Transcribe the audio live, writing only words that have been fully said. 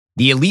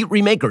The elite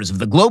remakers of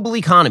the global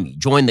economy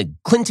join the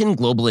Clinton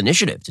Global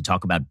Initiative to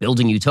talk about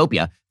building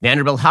utopia.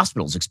 Vanderbilt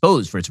Hospital's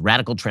exposed for its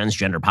radical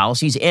transgender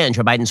policies, and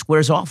Joe Biden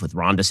squares off with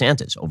Ron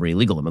DeSantis over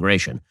illegal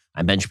immigration.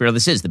 I'm Ben Shapiro.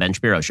 This is The Ben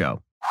Shapiro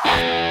Show.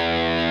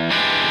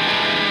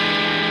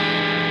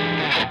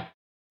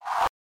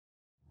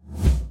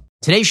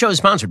 Today's show is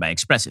sponsored by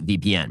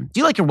ExpressVPN.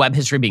 Do you like your web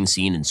history being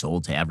seen and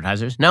sold to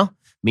advertisers? No?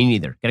 Me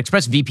neither. Get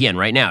ExpressVPN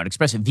right now at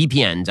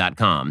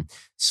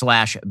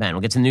expressvpn.com/Ben.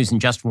 We'll get to the news in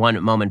just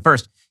one moment.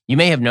 First, you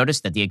may have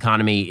noticed that the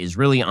economy is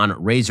really on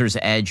razor's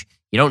edge.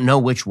 You don't know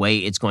which way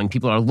it's going.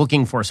 People are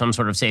looking for some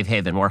sort of safe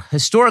haven, where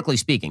historically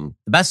speaking,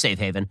 the best safe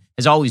haven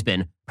has always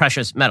been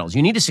precious metals.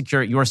 You need to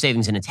secure your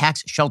savings in a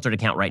tax-sheltered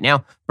account right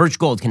now. Birch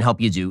Gold can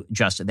help you do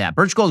just that.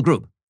 Birch Gold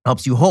Group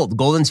helps you hold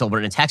gold and silver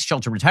in a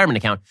tax-sheltered retirement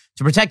account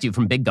to protect you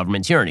from big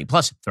government tyranny.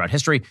 Plus, throughout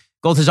history,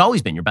 gold has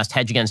always been your best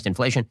hedge against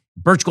inflation.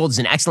 Birch Gold is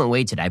an excellent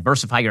way to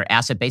diversify your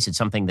asset base. It's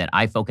something that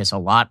I focus a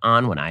lot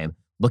on when I am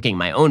looking at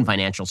my own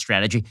financial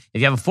strategy. If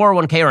you have a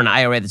 401k or an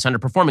IRA that's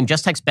underperforming,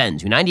 just text Ben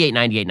to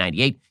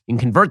 989898. You can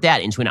convert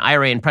that into an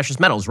IRA in precious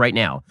metals right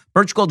now.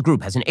 Birch Gold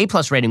Group has an A+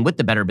 rating with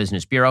the Better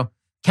Business Bureau.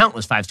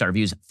 Countless 5-star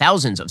reviews,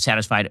 thousands of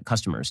satisfied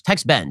customers.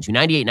 Text Ben to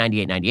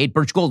 989898.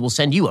 Birch Gold will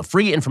send you a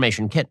free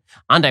information kit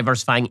on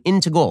diversifying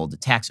into gold,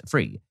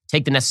 tax-free.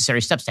 Take the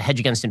necessary steps to hedge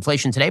against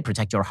inflation today.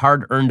 Protect your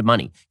hard-earned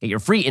money. Get your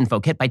free info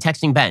kit by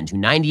texting Ben to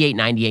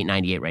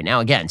 989898 right now.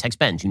 Again, text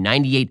Ben to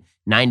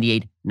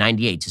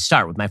 989898 to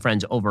start with my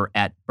friends over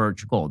at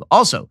Birch Gold.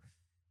 Also,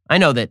 I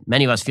know that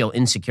many of us feel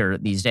insecure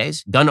these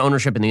days. Gun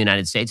ownership in the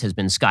United States has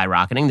been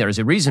skyrocketing. There is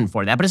a reason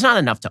for that, but it's not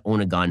enough to own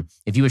a gun.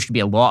 If you wish to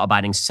be a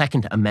law-abiding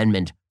Second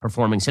Amendment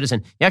performing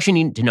citizen, you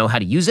actually need to know how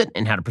to use it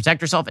and how to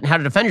protect yourself and how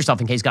to defend yourself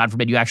in case, God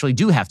forbid, you actually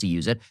do have to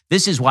use it.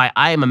 This is why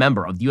I am a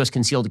member of the U.S.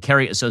 Concealed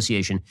Carry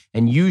Association,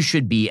 and you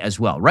should be as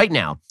well. Right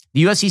now,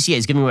 the USCCA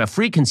is giving away a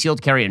free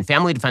concealed carry and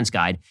family defense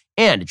guide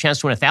and a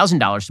chance to win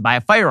 $1,000 to buy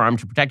a firearm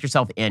to protect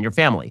yourself and your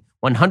family.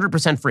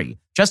 100% free.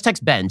 Just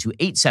text Ben to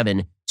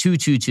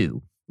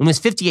 87222. In this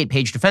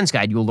 58-page defense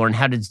guide, you will learn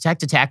how to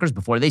detect attackers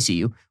before they see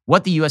you,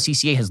 what the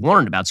USCCA has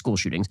learned about school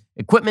shootings,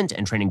 equipment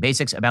and training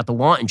basics about the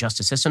law and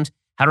justice systems,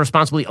 how to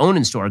responsibly own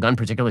and store a gun,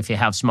 particularly if you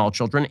have small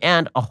children,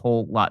 and a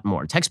whole lot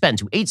more. Text Ben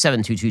to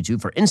 87222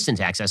 for instant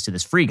access to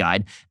this free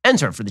guide.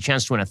 Enter for the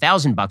chance to win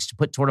 $1,000 to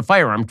put toward a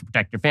firearm to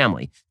protect your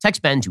family.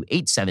 Text Ben to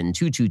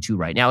 87222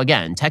 right now.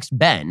 Again, text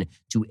Ben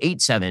to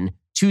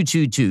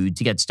 87222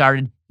 to get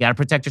started. You got to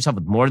protect yourself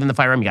with more than the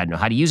firearm. You got to know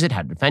how to use it,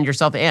 how to defend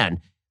yourself, and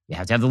you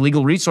have to have the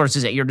legal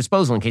resources at your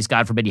disposal in case,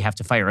 God forbid, you have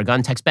to fire a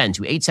gun. Text Ben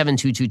to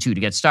 87222 to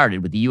get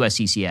started with the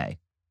USCCA.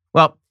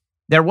 Well,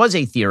 there was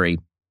a theory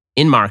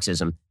in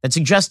Marxism that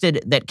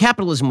suggested that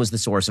capitalism was the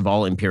source of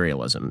all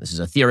imperialism. This is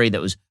a theory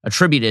that was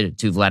attributed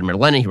to Vladimir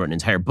Lenin. He wrote an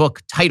entire book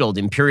titled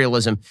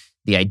Imperialism.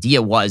 The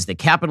idea was that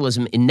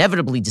capitalism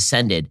inevitably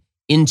descended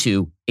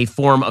into a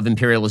form of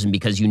imperialism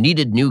because you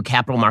needed new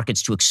capital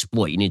markets to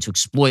exploit. You needed to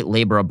exploit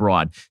labor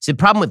abroad. So the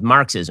problem with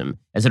Marxism,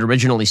 as it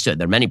originally stood,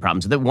 there are many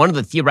problems with it. One of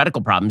the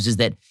theoretical problems is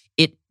that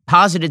it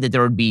posited that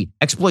there would be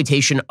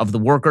exploitation of the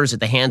workers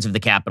at the hands of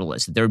the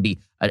capitalists, that there would be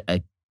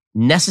a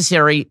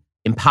necessary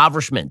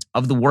impoverishment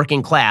of the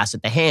working class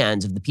at the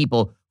hands of the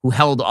people who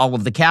held all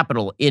of the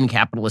capital in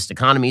capitalist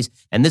economies.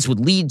 And this would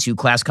lead to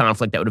class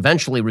conflict that would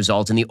eventually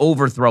result in the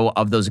overthrow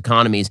of those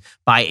economies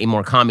by a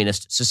more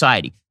communist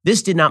society.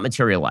 This did not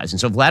materialize. And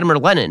so Vladimir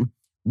Lenin,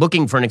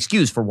 looking for an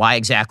excuse for why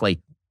exactly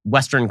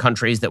Western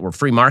countries that were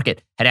free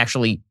market had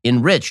actually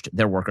enriched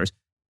their workers,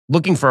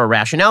 looking for a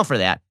rationale for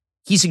that,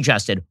 he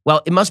suggested,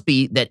 well, it must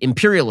be that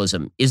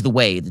imperialism is the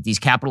way that these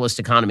capitalist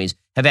economies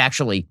have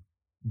actually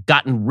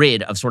gotten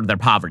rid of sort of their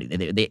poverty.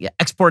 They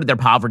exported their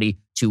poverty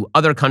to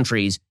other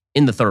countries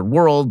in the third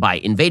world by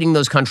invading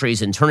those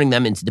countries and turning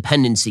them into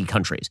dependency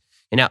countries.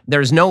 And now,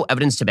 there's no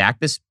evidence to back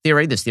this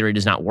theory. This theory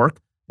does not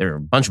work. There are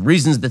a bunch of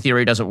reasons the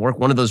theory doesn't work.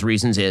 One of those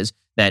reasons is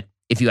that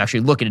if you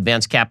actually look at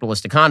advanced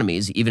capitalist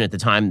economies, even at the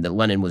time that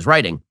Lenin was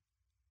writing,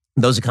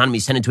 those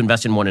economies tended to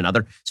invest in one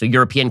another. So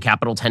European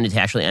capital tended to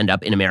actually end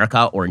up in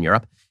America or in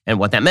Europe. And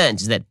what that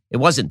meant is that it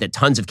wasn't that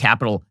tons of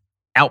capital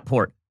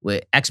export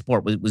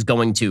was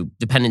going to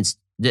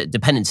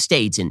dependent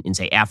states in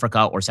say,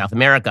 Africa or South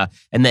America,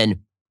 and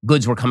then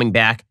goods were coming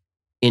back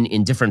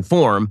in different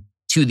form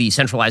to the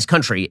centralized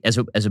country as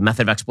a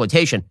method of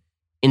exploitation.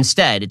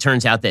 Instead, it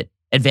turns out that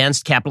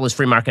advanced capitalist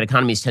free market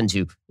economies tend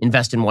to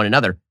invest in one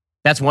another.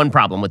 That's one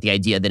problem with the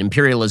idea that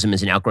imperialism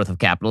is an outgrowth of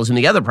capitalism.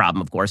 The other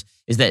problem, of course,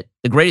 is that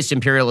the greatest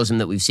imperialism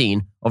that we've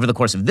seen over the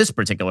course of this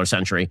particular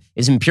century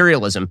is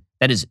imperialism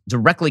that is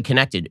directly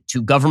connected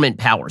to government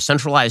power,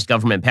 centralized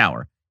government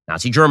power.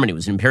 Nazi Germany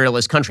was an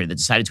imperialist country that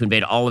decided to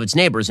invade all of its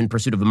neighbors in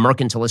pursuit of a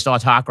mercantilist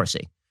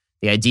autocracy.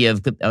 The idea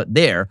of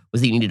there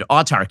was that you needed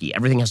autarky.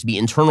 Everything has to be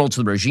internal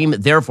to the regime.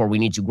 Therefore, we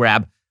need to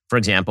grab, for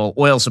example,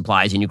 oil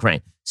supplies in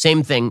Ukraine.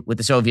 Same thing with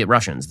the Soviet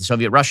Russians. The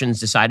Soviet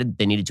Russians decided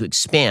they needed to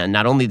expand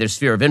not only their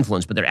sphere of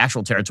influence, but their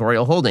actual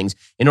territorial holdings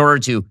in order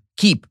to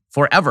keep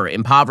forever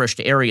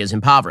impoverished areas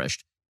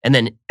impoverished and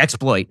then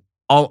exploit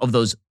all of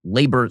those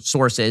labor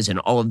sources and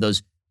all of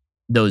those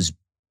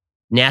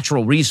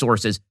natural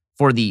resources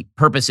for the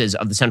purposes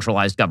of the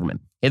centralized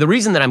government. Okay, the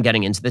reason that I'm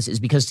getting into this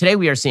is because today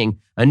we are seeing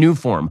a new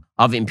form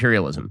of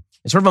imperialism.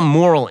 It's sort of a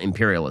moral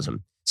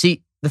imperialism.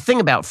 See, the thing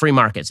about free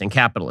markets and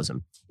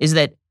capitalism is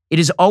that it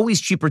is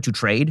always cheaper to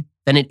trade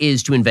than it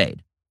is to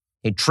invade.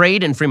 Okay,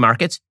 trade and free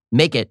markets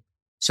make it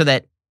so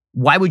that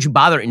why would you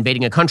bother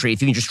invading a country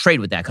if you can just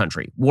trade with that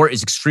country? War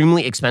is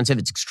extremely expensive.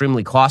 It's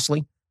extremely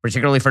costly,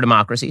 particularly for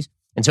democracies.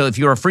 And so if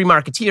you're a free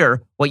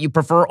marketeer, what you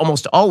prefer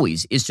almost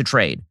always is to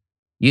trade.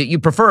 You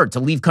prefer to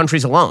leave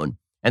countries alone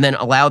and then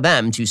allow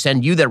them to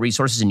send you their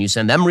resources and you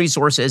send them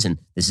resources. And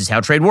this is how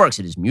trade works.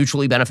 It is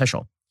mutually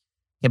beneficial.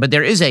 Okay, but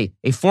there is a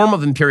form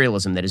of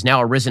imperialism that has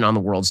now arisen on the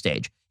world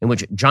stage in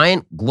which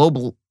giant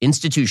global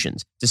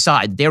institutions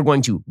decide they're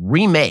going to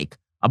remake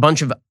a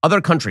bunch of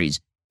other countries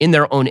in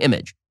their own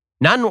image,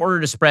 not in order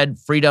to spread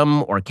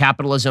freedom or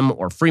capitalism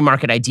or free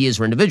market ideas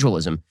or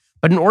individualism,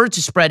 but in order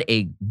to spread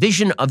a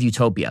vision of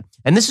utopia.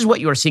 And this is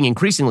what you are seeing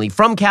increasingly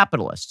from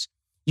capitalists.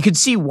 You can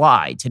see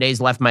why today's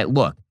left might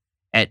look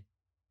at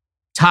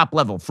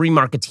top-level free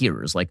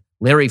marketeers like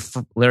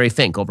Larry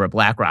Fink over at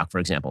BlackRock, for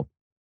example,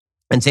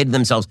 and say to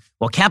themselves,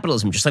 well,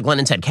 capitalism, just like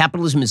Lenin said,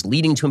 capitalism is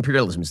leading to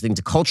imperialism, it's leading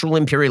to cultural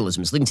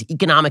imperialism, it's leading to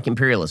economic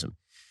imperialism.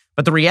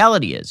 But the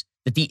reality is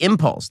that the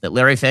impulse that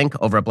Larry Fink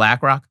over at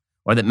BlackRock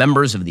or that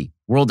members of the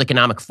World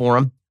Economic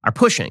Forum are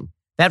pushing,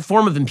 that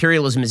form of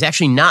imperialism is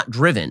actually not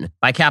driven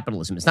by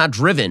capitalism. It's not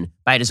driven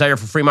by a desire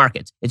for free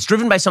markets. It's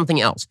driven by something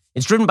else.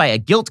 It's driven by a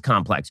guilt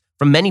complex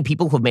from many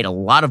people who have made a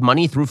lot of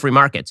money through free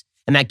markets.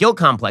 And that guilt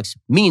complex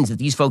means that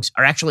these folks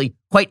are actually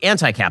quite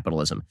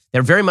anti-capitalism.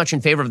 They're very much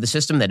in favor of the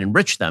system that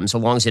enriched them so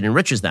long as it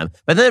enriches them,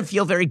 but then they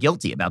feel very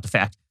guilty about the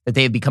fact that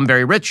they have become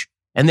very rich,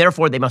 and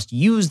therefore they must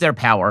use their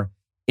power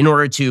in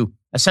order to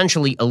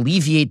essentially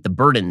alleviate the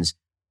burdens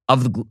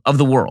of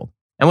the world.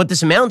 And what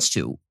this amounts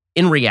to,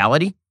 in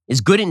reality, is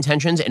good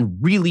intentions and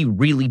really,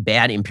 really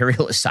bad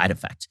imperialist side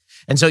effects.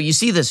 And so you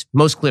see this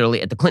most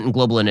clearly at the Clinton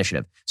Global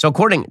Initiative. So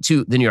according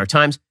to the New York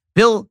Times,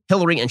 Bill,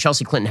 Hillary, and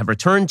Chelsea Clinton have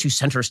returned to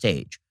center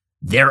stage,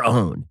 their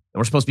own. And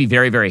we're supposed to be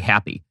very, very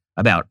happy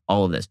about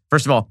all of this.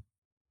 First of all,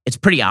 it's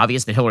pretty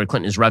obvious that Hillary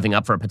Clinton is revving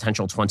up for a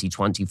potential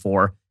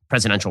 2024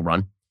 presidential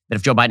run. That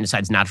if Joe Biden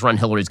decides not to run,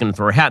 Hillary's going to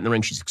throw her hat in the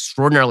ring. She's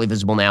extraordinarily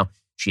visible now.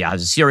 She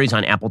has a series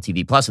on Apple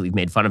TV Plus that we've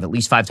made fun of at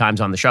least 5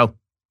 times on the show.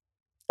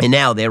 And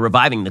now they're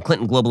reviving the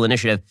Clinton Global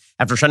Initiative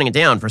after shutting it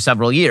down for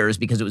several years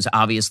because it was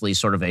obviously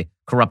sort of a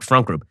corrupt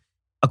front group.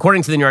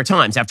 According to the New York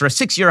Times, after a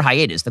 6-year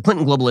hiatus, the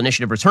Clinton Global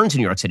Initiative returned to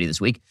New York City this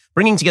week,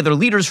 bringing together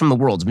leaders from the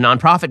worlds of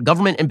nonprofit,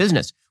 government, and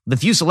business, with a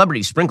few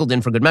celebrities sprinkled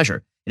in for good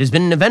measure. It has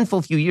been an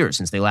eventful few years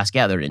since they last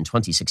gathered in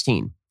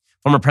 2016.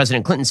 Former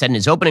President Clinton said in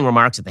his opening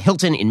remarks at the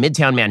Hilton in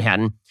Midtown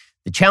Manhattan,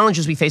 "The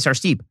challenges we face are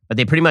steep, but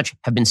they pretty much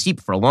have been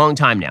steep for a long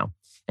time now.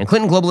 And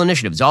Clinton Global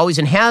Initiative is always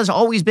and has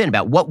always been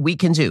about what we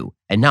can do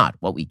and not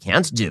what we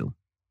can't do."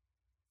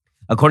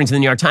 According to the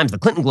New York Times, the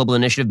Clinton Global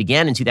Initiative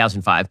began in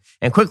 2005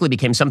 and quickly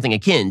became something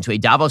akin to a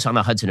Davos on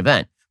the Hudson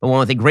event, but one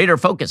with a greater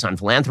focus on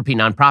philanthropy,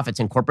 nonprofits,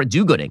 and corporate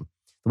do-gooding.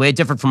 The way it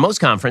differed from most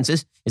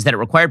conferences is that it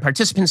required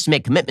participants to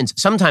make commitments,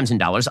 sometimes in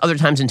dollars, other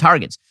times in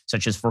targets,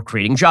 such as for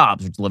creating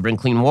jobs or delivering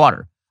clean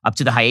water. Up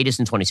to the hiatus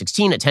in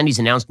 2016, attendees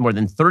announced more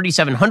than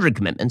 3,700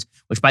 commitments,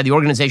 which by the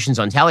organization's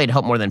own tally had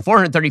helped more than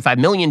 435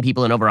 million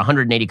people in over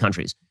 180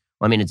 countries.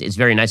 Well, I mean, it's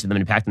very nice of them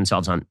to pat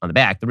themselves on the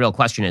back. The real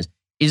question is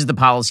the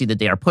policy that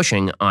they are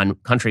pushing on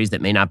countries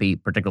that may not be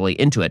particularly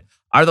into it,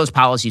 are those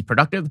policies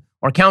productive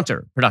or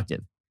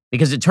counterproductive?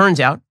 Because it turns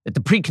out that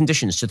the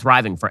preconditions to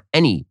thriving for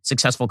any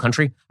successful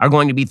country are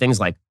going to be things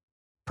like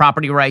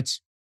property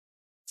rights,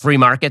 free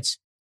markets,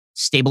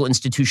 stable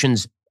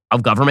institutions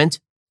of government,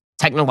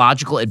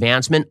 technological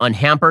advancement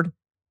unhampered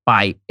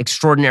by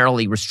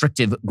extraordinarily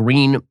restrictive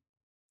green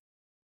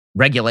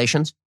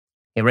regulations.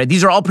 Okay, right?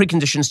 These are all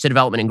preconditions to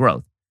development and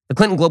growth. The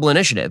Clinton Global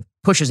Initiative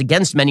pushes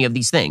against many of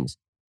these things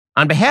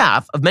on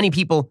behalf of many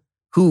people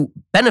who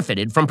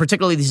benefited from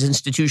particularly these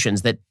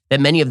institutions that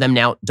many of them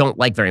now don't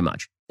like very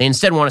much. They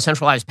instead want to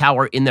centralize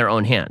power in their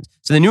own hands.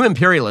 So the new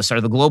imperialists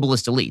are the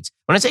globalist elites.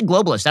 When I say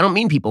globalist, I don't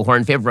mean people who are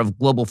in favor of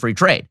global free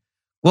trade.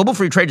 Global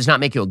free trade does not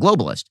make you a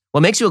globalist.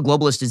 What makes you a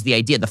globalist is the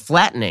idea, the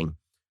flattening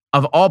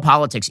of all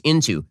politics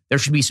into there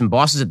should be some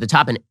bosses at the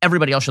top and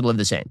everybody else should live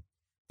the same.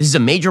 This is a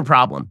major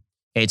problem.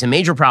 Okay, it's a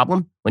major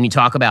problem when you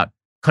talk about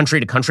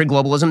country-to-country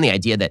globalism, the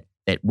idea that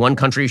one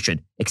country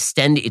should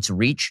extend its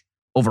reach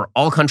over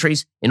all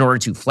countries in order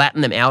to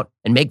flatten them out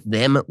and make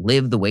them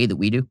live the way that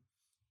we do.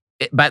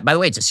 By the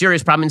way, it's a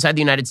serious problem inside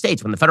the United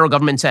States when the federal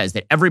government says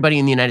that everybody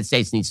in the United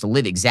States needs to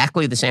live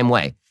exactly the same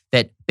way,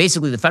 that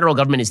basically the federal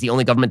government is the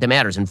only government that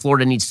matters, and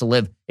Florida needs to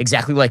live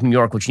exactly like New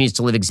York, which needs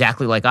to live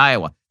exactly like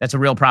Iowa. That's a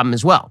real problem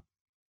as well.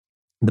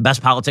 The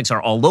best politics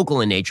are all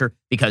local in nature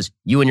because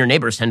you and your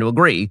neighbors tend to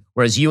agree,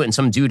 whereas you and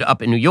some dude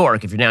up in New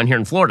York, if you're down here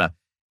in Florida,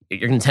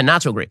 you're going to tend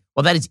not to agree.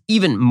 Well, that is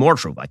even more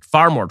true, like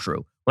far more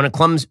true, when it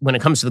comes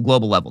to the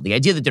global level. The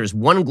idea that there's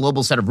one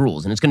global set of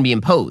rules and it's going to be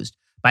imposed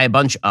by a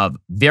bunch of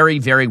very,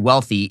 very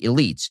wealthy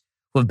elites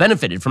who have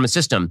benefited from a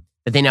system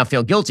that they now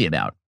feel guilty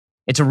about.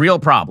 It's a real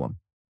problem.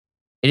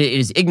 It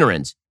is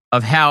ignorance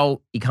of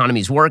how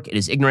economies work. It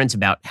is ignorance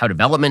about how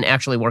development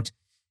actually works.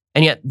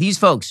 And yet these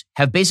folks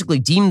have basically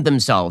deemed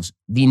themselves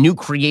the new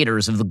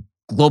creators of the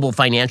global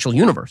financial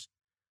universe.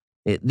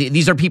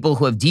 These are people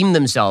who have deemed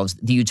themselves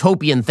the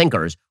utopian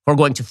thinkers who are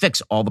going to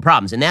fix all the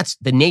problems. And that's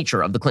the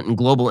nature of the Clinton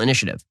Global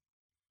Initiative.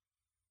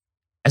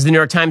 As the New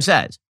York Times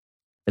says,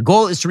 the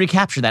goal is to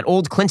recapture that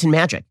old Clinton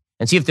magic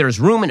and see if there is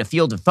room in a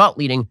field of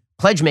thought-leading,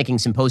 pledge-making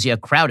symposia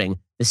crowding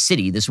the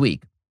city this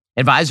week.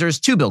 Advisors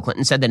to Bill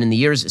Clinton said that in the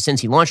years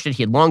since he launched it,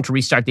 he had longed to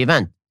restart the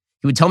event.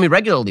 He would tell me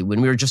regularly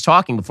when we were just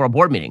talking before a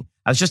board meeting.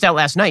 I was just out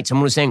last night.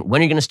 Someone was saying,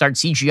 when are you going to start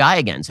CGI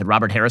again? Said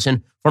Robert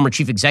Harrison, former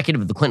chief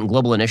executive of the Clinton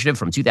Global Initiative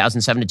from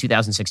 2007 to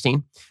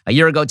 2016. A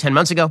year ago, 10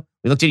 months ago,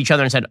 we looked at each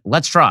other and said,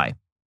 let's try.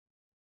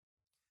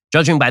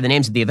 Judging by the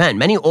names of the event,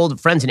 many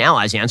old friends and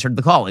allies answered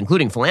the call,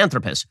 including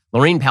philanthropists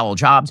Laurene Powell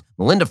Jobs,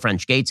 Melinda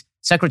French Gates,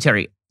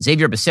 Secretary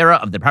Xavier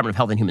Becerra of the Department of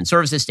Health and Human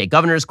Services, state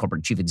governors,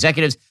 corporate chief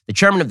executives, the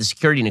chairman of the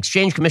Security and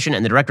Exchange Commission,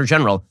 and the director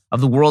general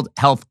of the World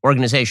Health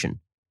Organization.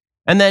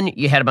 And then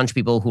you had a bunch of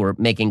people who were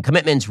making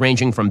commitments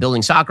ranging from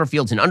building soccer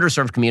fields in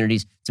underserved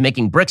communities to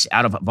making bricks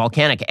out of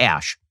volcanic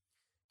ash.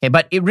 Okay,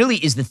 but it really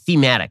is the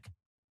thematic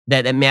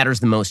that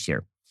matters the most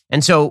here.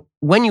 And so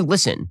when you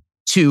listen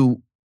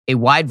to a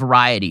wide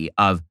variety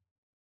of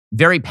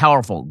very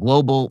powerful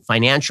global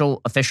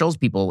financial officials,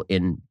 people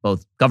in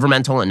both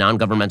governmental and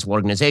non-governmental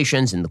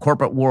organizations, in the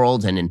corporate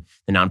world and in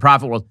the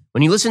nonprofit world,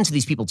 when you listen to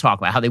these people talk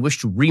about how they wish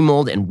to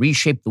remold and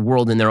reshape the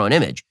world in their own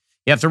image,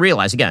 you have to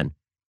realize, again,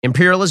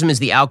 imperialism is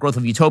the outgrowth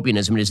of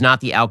utopianism. It is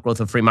not the outgrowth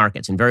of free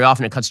markets. And very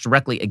often it cuts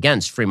directly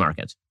against free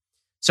markets.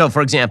 So,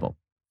 for example,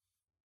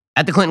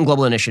 at the Clinton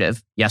Global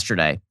Initiative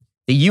yesterday,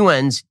 the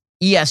UN's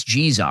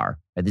ESG czar,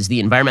 that is the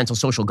Environmental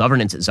Social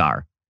Governance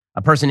czar,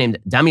 a person named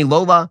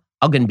Damilola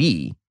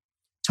Ogunbiyi,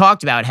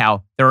 talked about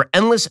how there are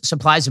endless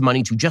supplies of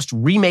money to just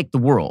remake the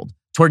world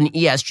toward an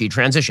ESG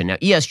transition. Now,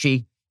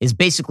 ESG is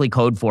basically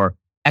code for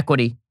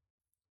equity,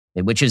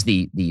 which is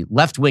the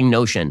left-wing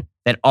notion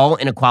that all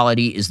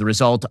inequality is the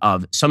result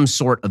of some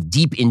sort of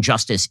deep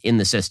injustice in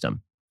the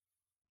system.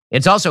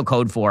 It's also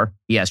code for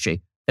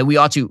ESG, that we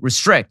ought to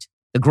restrict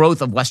the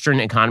growth of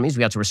Western economies.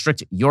 We ought to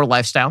restrict your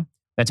lifestyle.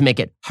 We have to make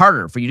it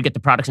harder for you to get the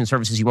products and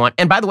services you want.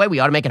 And by the way, we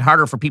ought to make it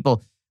harder for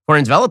people who are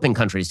in developing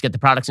countries to get the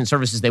products and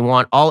services they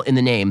want, all in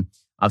the name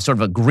of sort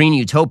of a green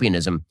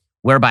utopianism,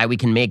 whereby we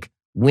can make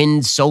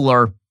wind,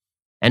 solar,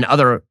 and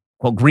other,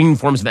 quote, green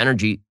forms of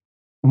energy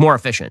more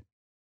efficient.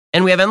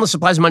 And we have endless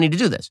supplies of money to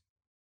do this.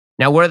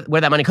 Now, where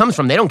that money comes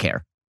from, they don't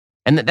care.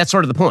 And that's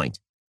sort of the point.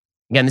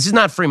 Again, this is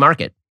not free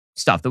market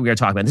stuff that we are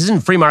talking about. This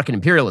isn't free market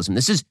imperialism.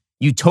 This is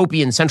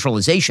utopian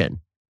centralization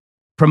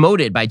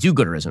promoted by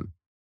do-gooderism.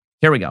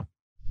 Here we go.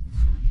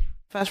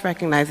 First,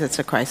 recognize it's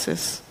a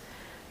crisis.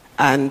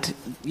 And,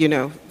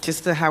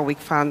 just how we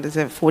found, is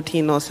it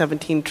 14 or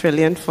 17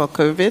 trillion for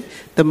COVID?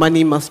 The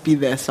money must be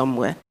there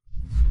somewhere.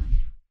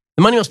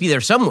 The money must be there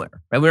somewhere,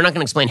 right? We're not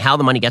going to explain how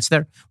the money gets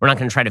there. We're not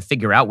going to try to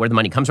figure out where the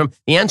money comes from.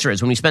 The answer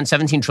is when we spent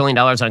 $17 trillion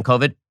on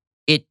COVID,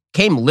 it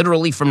came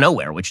literally from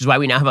nowhere, which is why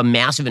we now have a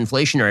massive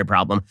inflationary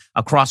problem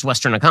across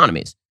Western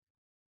economies.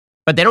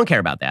 But they don't care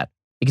about that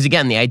because,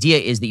 again, the idea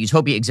is that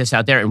utopia exists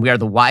out there and we are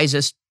the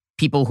wisest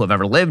people who have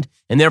ever lived.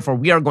 And therefore,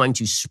 we are going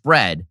to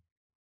spread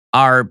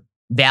our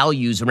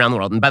values around the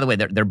world. And by the way,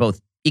 they're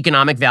both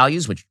economic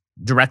values, which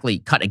directly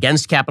cut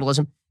against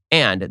capitalism,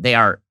 and they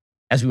are,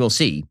 as we will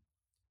see,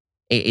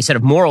 a set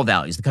of moral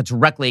values that cut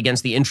directly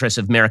against the interests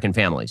of American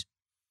families.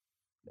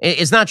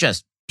 It's not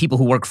just people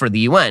who work for the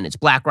UN. It's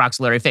BlackRock's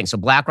Larry Fink. So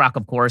BlackRock,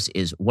 of course,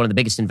 is one of the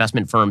biggest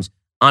investment firms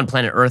on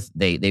planet Earth.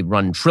 They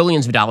run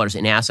trillions of dollars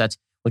in assets,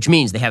 which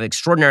means they have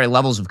extraordinary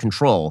levels of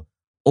control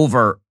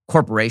over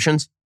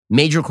corporations,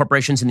 major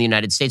corporations in the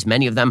United States.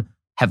 Many of them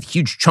have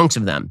huge chunks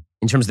of them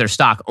in terms of their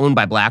stock owned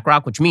by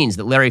BlackRock, which means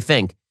that Larry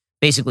Fink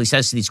basically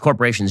says to these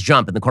corporations,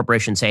 jump, and the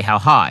corporations say, how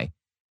high?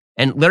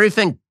 And Larry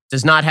Fink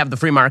does not have the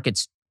free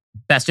market's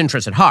best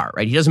interest at heart,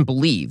 right? He doesn't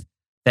believe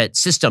that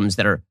systems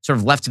that are sort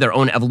of left to their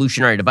own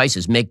evolutionary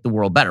devices make the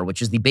world better,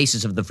 which is the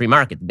basis of the free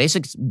market. The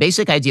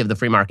basic idea of the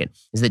free market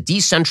is that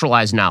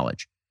decentralized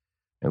knowledge,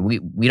 and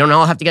we don't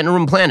all have to get in a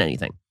room and plan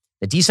anything.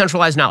 The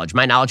decentralized knowledge,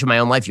 my knowledge of my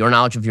own life, your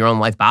knowledge of your own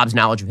life, Bob's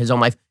knowledge of his own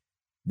life,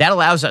 that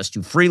allows us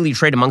to freely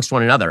trade amongst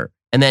one another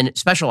and then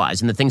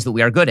specialize in the things that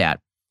we are good at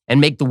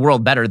and make the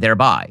world better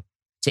thereby,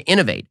 to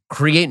innovate,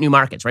 create new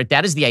markets, right?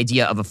 That is the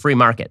idea of a free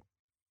market.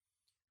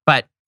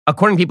 But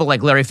according to people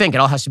like Larry Fink, it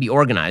all has to be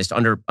organized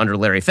under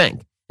Larry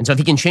Fink. And so if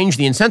he can change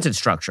the incentive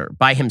structure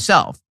by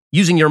himself,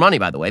 using your money,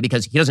 by the way,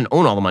 because he doesn't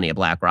own all the money at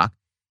BlackRock,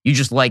 you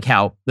just like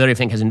how Larry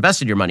Fink has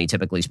invested your money,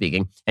 typically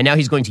speaking, and now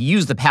he's going to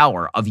use the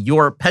power of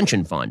your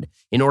pension fund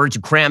in order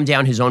to cram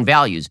down his own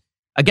values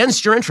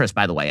against your interest,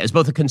 by the way, as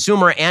both a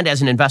consumer and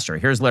as an investor.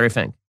 Here's Larry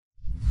Fink.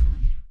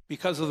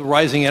 Because of the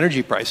rising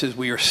energy prices,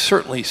 we are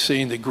certainly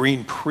seeing the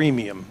green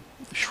premium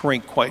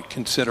shrink quite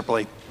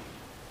considerably.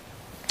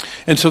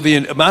 And so the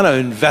amount of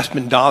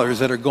investment dollars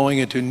that are going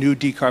into new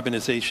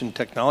decarbonization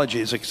technology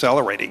is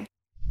accelerating.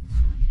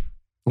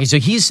 Okay, so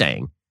he's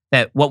saying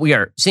that what we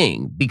are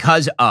seeing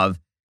because of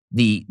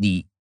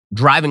the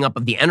driving up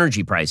of the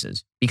energy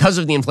prices because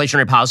of the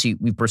inflationary policy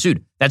we've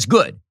pursued. That's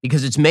good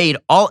because it's made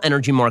all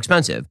energy more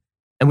expensive.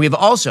 And we have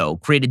also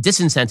created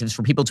disincentives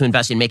for people to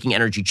invest in making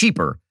energy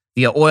cheaper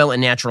via oil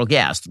and natural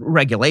gas through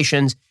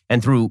regulations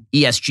and through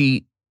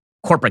ESG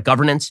corporate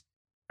governance,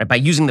 right? By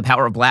using the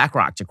power of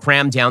BlackRock to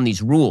cram down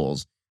these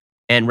rules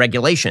and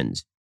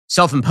regulations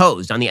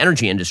self-imposed on the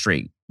energy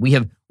industry.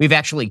 We've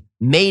actually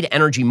made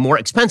energy more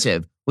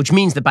expensive, which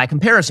means that by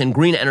comparison,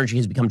 green energy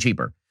has become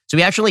cheaper. So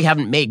we actually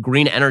haven't made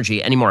green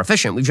energy any more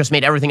efficient. We've just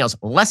made everything else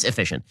less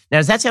efficient. Now,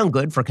 does that sound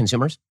good for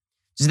consumers?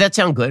 Does that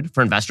sound good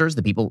for investors,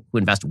 the people who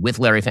invest with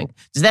Larry Fink?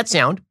 Does that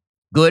sound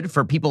good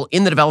for people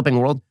in the developing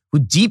world who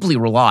deeply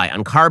rely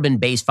on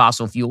carbon-based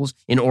fossil fuels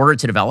in order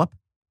to develop?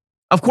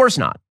 Of course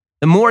not.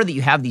 The more that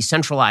you have these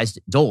centralized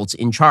dolts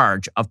in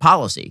charge of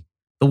policy,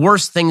 the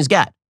worse things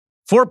get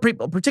for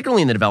people,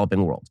 particularly in the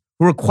developing world,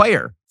 who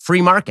require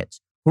free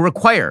markets, who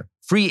require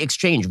free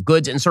exchange of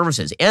goods and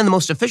services and the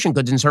most efficient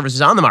goods and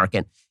services on the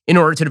market in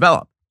order to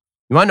develop.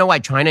 You want to know why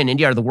China and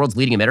India are the world's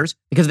leading emitters?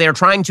 Because they are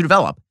trying to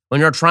develop. When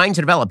you're trying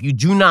to develop, you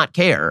do not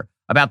care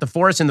about the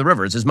forests and the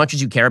rivers as much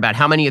as you care about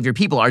how many of your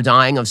people are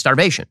dying of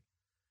starvation,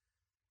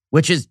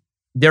 which is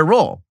their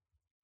role.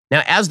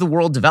 Now, as the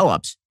world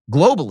develops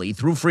globally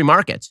through free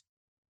markets,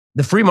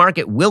 the free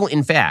market will,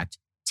 in fact,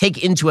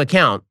 take into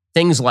account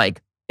things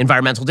like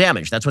environmental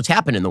damage. That's what's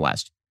happened in the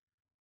West.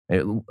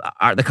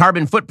 The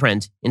carbon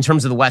footprint, in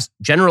terms of the West,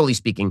 generally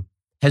speaking,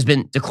 has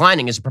been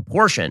declining as a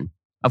proportion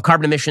of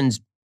carbon emissions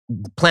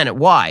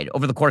planet-wide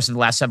over the course of the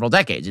last several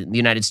decades. In the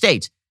United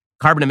States,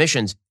 carbon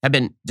emissions have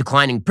been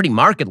declining pretty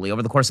markedly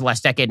over the course of the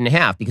last decade and a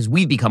half because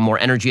we've become more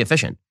energy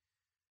efficient.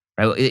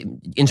 Right?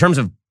 In terms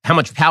of how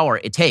much power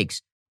it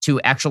takes to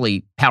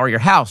actually power your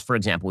house, for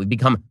example, we've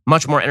become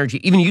much more energy,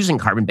 even using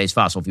carbon-based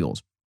fossil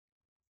fuels.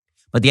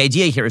 But the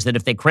idea here is that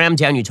if they cram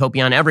down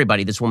utopia on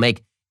everybody, this will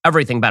make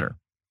everything better.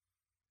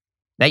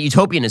 That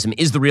utopianism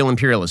is the real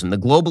imperialism, the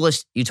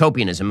globalist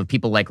utopianism of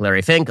people like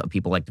Larry Fink, of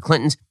people like the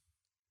Clintons.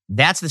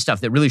 That's the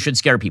stuff that really should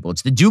scare people.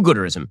 It's the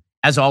do-gooderism,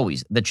 as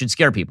always, that should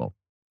scare people,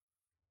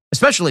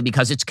 especially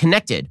because it's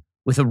connected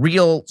with a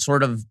real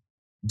sort of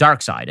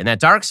dark side. And that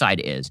dark side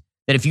is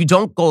that if you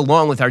don't go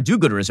along with our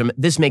do-gooderism,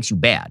 this makes you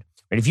bad.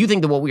 Right? If you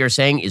think that what we are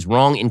saying is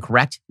wrong,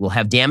 incorrect, will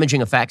have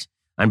damaging effects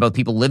on both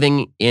people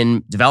living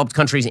in developed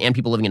countries and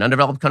people living in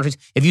undeveloped countries,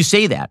 if you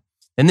say that,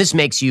 then this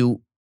makes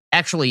you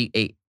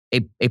actually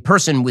a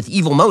person with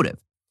evil motive.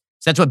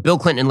 So that's what Bill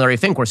Clinton and Larry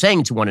Fink were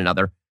saying to one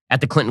another at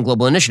the Clinton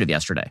Global Initiative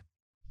yesterday.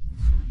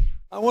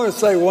 I want to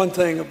say one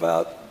thing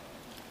about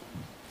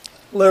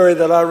Larry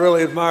that I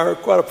really admire,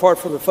 quite apart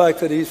from the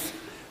fact that he's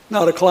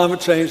not a climate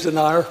change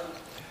denier.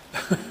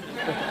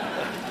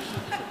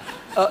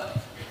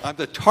 I'm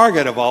the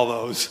target of all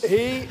those.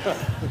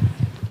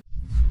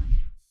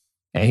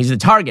 He's the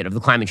target of the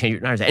climate change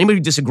deniers. Anybody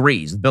who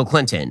disagrees with Bill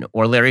Clinton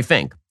or Larry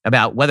Fink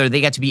about whether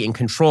they get to be in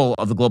control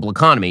of the global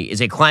economy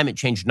is a climate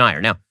change denier.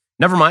 Now,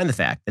 never mind the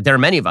fact that there are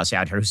many of us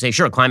out here who say,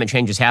 sure, climate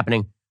change is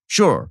happening.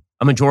 Sure,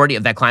 a majority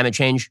of that climate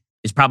change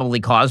is probably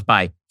caused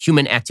by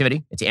human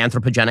activity. It's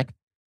anthropogenic.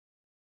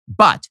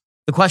 But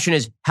the question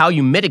is how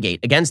you mitigate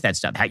against that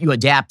stuff, how you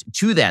adapt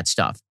to that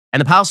stuff.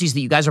 And the policies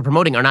that you guys are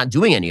promoting are not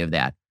doing any of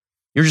that.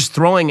 You're just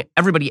throwing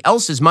everybody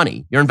else's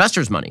money, your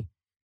investors' money,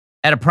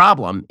 at a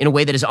problem in a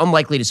way that is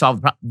unlikely to solve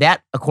the problem.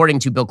 That, according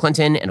to Bill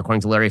Clinton and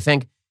according to Larry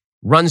Fink,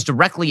 runs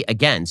directly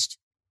against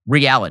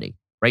reality,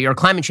 right? You're a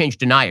climate change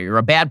denier. You're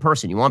a bad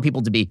person. You want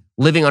people to be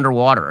living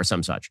underwater or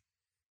some such.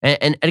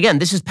 And again,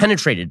 this has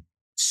penetrated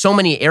so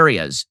many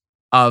areas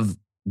of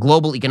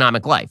global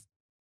economic life.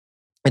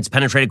 It's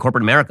penetrated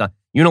corporate America.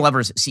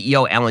 Unilever's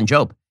CEO, Alan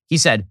Jope, he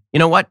said, you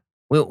know what?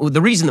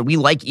 The reason that we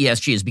like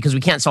ESG is because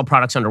we can't sell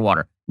products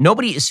underwater.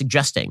 Nobody is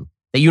suggesting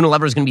that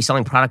Unilever is going to be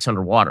selling products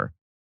underwater.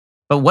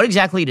 But what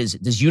exactly does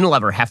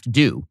Unilever have to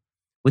do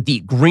with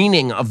the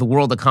greening of the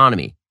world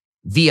economy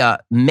via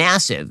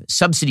massive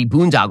subsidy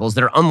boondoggles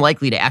that are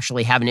unlikely to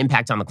actually have an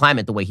impact on the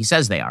climate the way he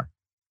says they are?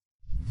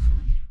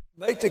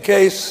 Make the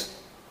case,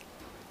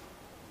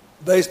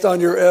 based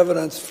on your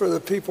evidence, for the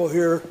people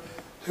here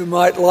who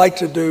might like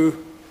to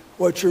do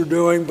what you're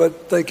doing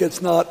but think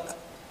it's not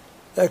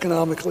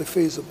economically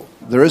feasible.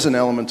 There is an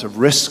element of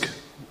risk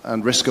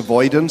and risk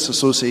avoidance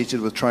associated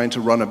with trying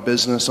to run a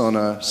business on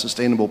a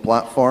sustainable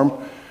platform.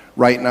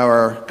 Right now,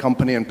 our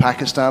company in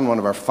Pakistan, one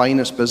of our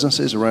finest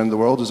businesses around the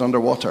world, is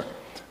underwater.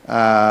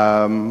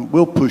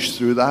 We'll push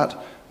through that,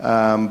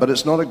 but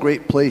it's not a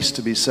great place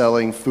to be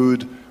selling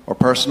food or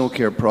personal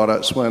care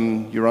products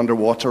when you're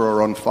underwater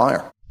or on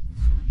fire.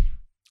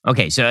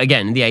 Okay, so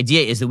again, the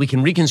idea is that we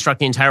can reconstruct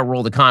the entire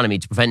world economy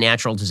to prevent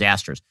natural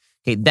disasters.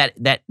 Okay,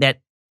 that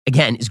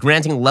again is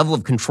granting a level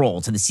of control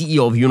to the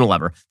CEO of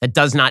Unilever that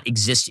does not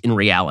exist in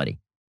reality.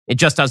 It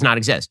just does not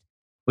exist,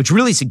 which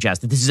really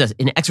suggests that this is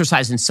an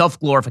exercise in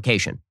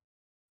self-glorification,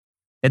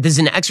 that this is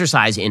an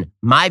exercise in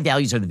my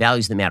values are the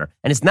values that matter.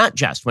 And it's not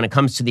just when it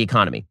comes to the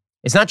economy.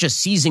 It's not just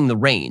seizing the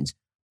reins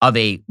of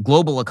a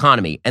global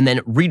economy and then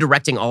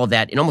redirecting all of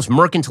that in almost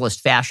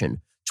mercantilist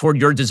fashion toward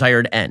your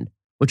desired end,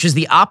 which is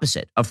the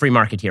opposite of free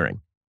marketeering.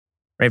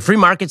 Right? Free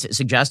markets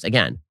suggest,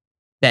 again,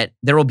 that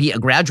there will be a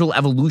gradual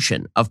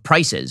evolution of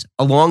prices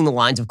along the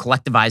lines of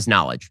collectivized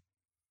knowledge.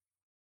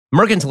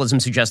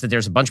 Mercantilism suggests that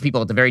there's a bunch of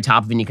people at the very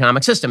top of an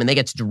economic system and they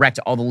get to direct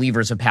all the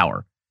levers of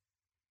power.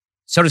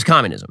 So does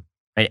communism.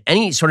 Right?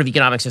 Any sort of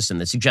economic system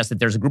that suggests that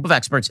there's a group of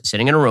experts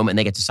sitting in a room and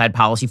they get to decide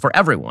policy for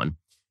everyone,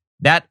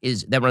 that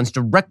runs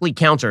directly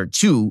counter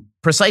to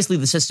precisely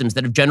the systems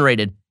that have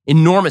generated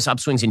enormous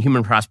upswings in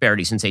human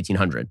prosperity since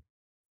 1800.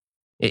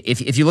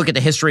 If you look at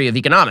the history of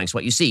economics,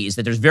 what you see is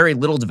that there's very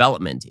little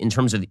development in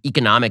terms of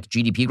economic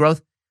GDP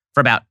growth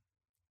for about a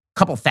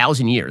couple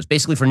thousand years,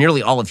 basically for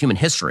nearly all of human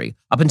history,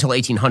 up until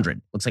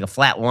 1800. Looks like a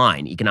flat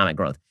line, economic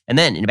growth. And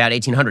then in about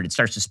 1800, it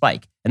starts to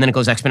spike, and then it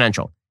goes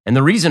exponential. And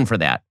the reason for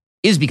that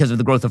is because of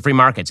the growth of free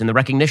markets and the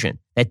recognition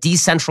that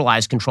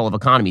decentralized control of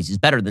economies is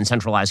better than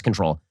centralized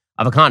control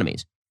of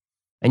economies.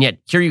 And yet,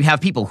 here you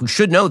have people who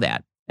should know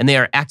that, and they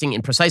are acting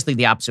in precisely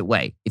the opposite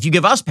way. If you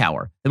give us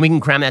power, then we can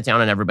cram that down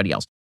on everybody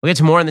else. We'll get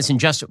to more on this in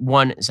just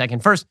 1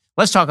 second. First,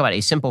 let's talk about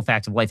a simple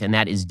fact of life, and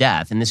that is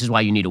death. And this is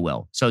why you need a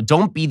will. So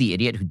don't be the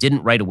idiot who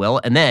didn't write a will,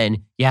 and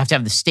then you have to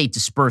have the state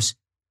disperse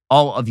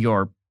all of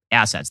your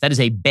assets. That is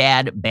a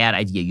bad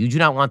idea. You do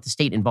not want the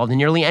state involved in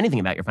nearly anything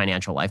about your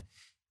financial life.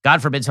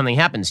 God forbid something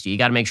happens to you. You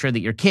got to make sure that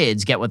your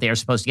kids get what they are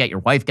supposed to get. Your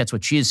wife gets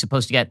what she is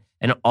supposed to get,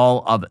 and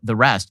all of the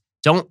rest.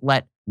 Don't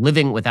let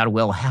living without a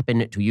will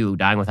happen to you.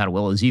 Dying without a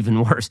will is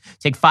even worse.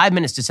 Take 5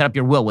 minutes to set up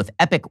your will with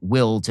Epic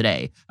Will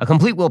today. A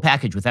complete will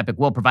package with Epic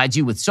Will provides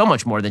you with so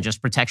much more than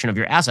just protection of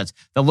your assets.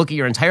 They'll look at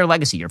your entire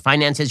legacy, your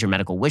finances, your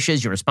medical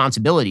wishes, your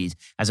responsibilities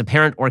as a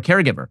parent or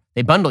caregiver.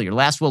 They bundle your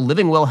last will,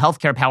 living will,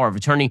 healthcare power of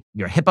attorney,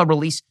 your HIPAA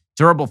release,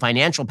 durable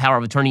financial power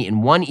of attorney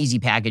in one easy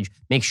package.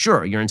 Make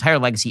sure your entire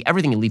legacy,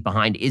 everything you leave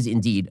behind, is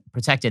indeed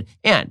protected.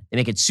 And they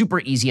make it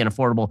super easy and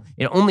affordable.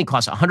 It only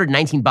costs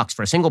 $119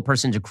 for a single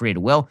person to create a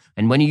will.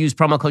 And when you use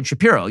promo code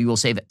Shapiro, you will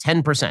save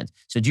 10%.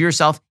 So do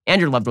yourself and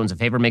your loved ones a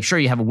favor. Make sure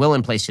you have a will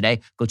in place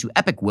today. Go to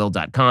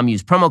epicwill.com.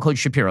 Use promo code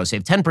Shapiro.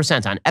 Save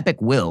 10% on Epic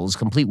Will's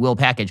complete will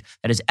package.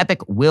 That is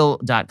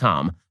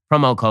epicwill.com.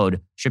 Promo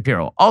code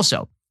Shapiro.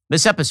 Also,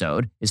 this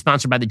episode is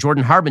sponsored by the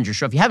Jordan Harbinger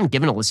Show. If you haven't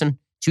given a listen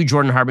to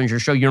Jordan Harbinger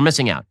Show, you're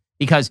missing out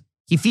because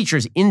he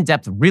features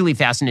in-depth, really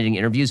fascinating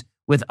interviews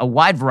with a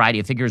wide variety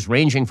of figures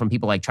ranging from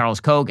people like Charles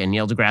Koch and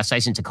Neil deGrasse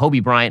Tyson to Kobe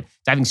Bryant,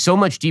 diving so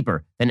much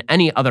deeper than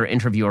any other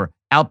interviewer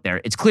out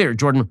there. It's clear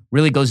Jordan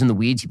really goes in the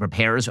weeds. He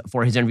prepares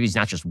for his interviews,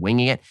 not just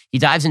winging it. He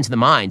dives into the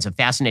minds of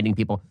fascinating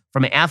people,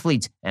 from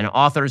athletes and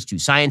authors to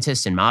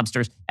scientists and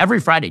mobsters. Every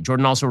Friday,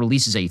 Jordan also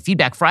releases a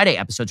Feedback Friday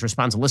episode to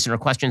respond to listener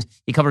questions.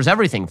 He covers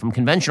everything from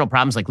conventional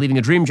problems like leaving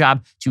a dream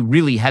job to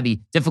really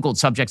heavy, difficult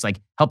subjects like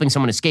helping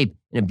someone escape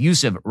an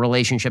abusive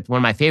relationship. One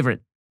of my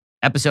favorite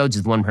episodes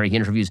is the one where he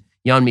interviews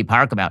Yeonmi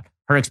Park about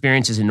her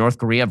experiences in North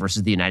Korea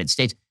versus the United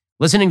States.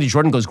 Listening to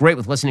Jordan goes great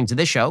with listening to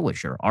this show,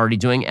 which you're already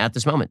doing at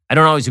this moment. I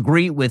don't always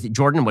agree with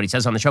Jordan and what he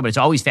says on the show, but it's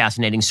always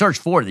fascinating. Search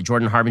for the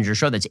Jordan Harbinger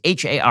Show. That's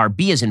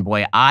HARB as in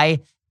boy, IN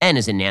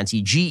as in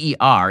Nancy,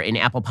 GER in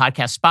Apple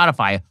Podcasts,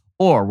 Spotify,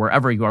 or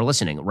wherever you are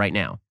listening right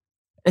now.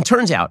 It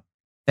turns out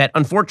that,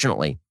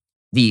 unfortunately,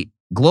 the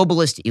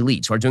globalist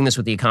elites who are doing this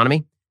with the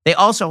economy, they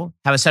also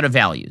have a set of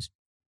values.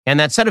 And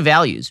that set of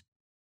values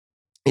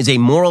is a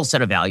moral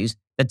set of values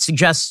that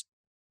suggests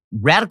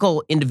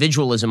radical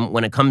individualism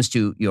when it comes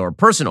to your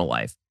personal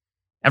life.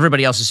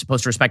 Everybody else is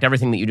supposed to respect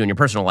everything that you do in your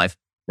personal life,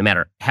 no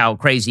matter how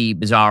crazy,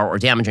 bizarre, or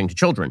damaging to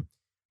children.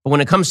 But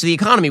when it comes to the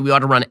economy, we ought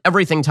to run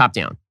everything top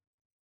down.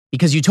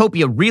 Because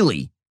utopia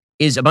really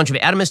is a bunch of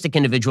atomistic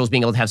individuals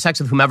being able to have sex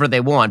with whomever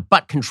they want,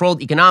 but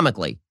controlled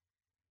economically.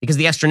 Because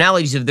the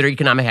externalities of their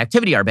economic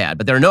activity are bad,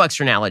 but there are no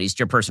externalities to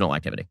your personal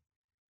activity.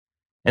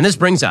 And this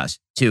brings us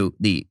to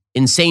the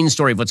insane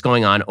story of what's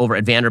going on over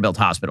at Vanderbilt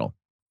Hospital.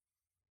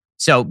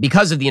 So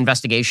because of the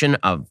investigation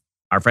of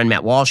our friend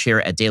Matt Walsh here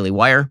at Daily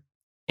Wire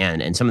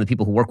and some of the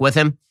people who work with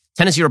him,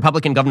 Tennessee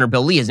Republican Governor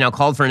Bill Lee has now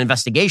called for an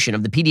investigation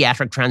of the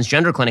pediatric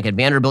transgender clinic at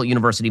Vanderbilt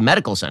University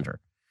Medical Center.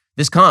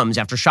 This comes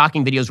after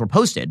shocking videos were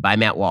posted by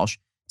Matt Walsh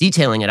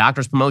detailing a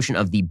doctor's promotion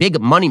of the big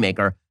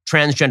moneymaker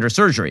transgender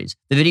surgeries.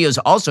 The videos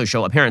also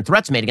show apparent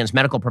threats made against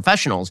medical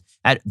professionals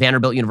at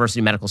Vanderbilt University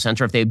Medical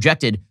Center if they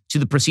objected to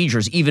the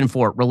procedures, even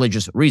for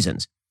religious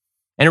reasons.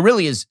 And it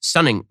really is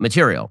stunning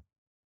material.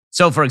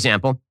 So, for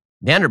example,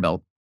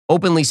 Vanderbilt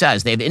openly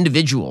says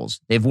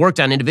they've worked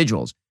on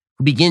individuals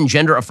who begin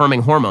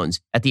gender-affirming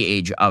hormones at the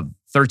age of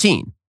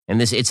 13.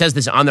 And it says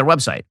this on their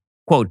website.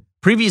 Quote,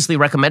 previously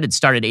recommended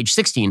start at age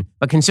 16,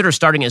 but consider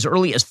starting as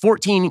early as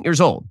 14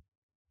 years old.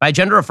 By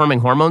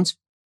gender-affirming hormones,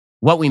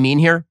 what we mean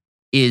here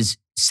is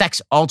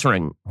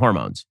sex-altering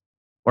hormones,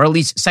 or at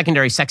least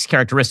secondary sex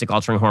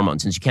characteristic-altering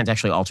hormones, since you can't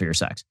actually alter your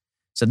sex.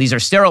 So these are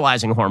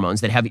sterilizing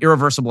hormones that have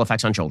irreversible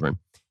effects on children,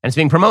 and it's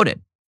being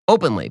promoted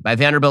openly by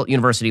Vanderbilt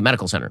University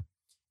Medical Center.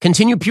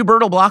 Continue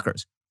pubertal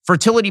blockers,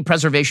 fertility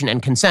preservation,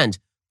 and consent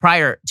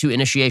prior to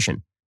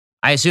initiation.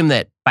 I assume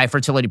that by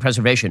fertility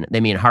preservation, they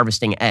mean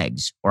harvesting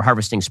eggs or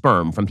harvesting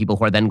sperm from people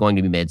who are then going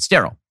to be made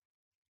sterile.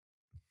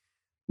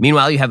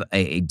 Meanwhile, you have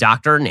a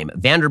doctor named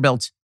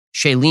Vanderbilt,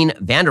 Shailene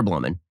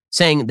Vanderbloemen,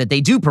 saying that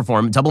they do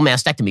perform double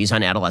mastectomies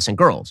on adolescent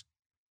girls.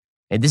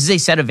 And this is a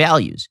set of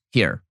values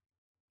here.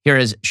 Here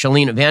is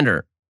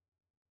Shalene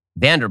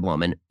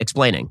Vanderbloemen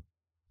explaining.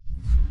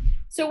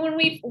 So when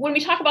we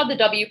talk about the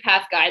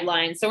WPATH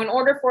guidelines, so in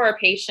order for our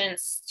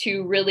patients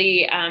to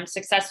really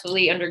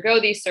successfully undergo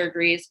these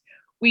surgeries,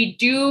 we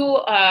do,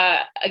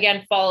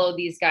 again, follow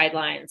these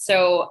guidelines.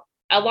 So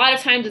a lot of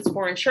times it's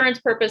for insurance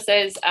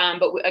purposes,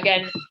 but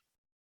again,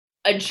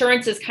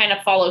 insurances kind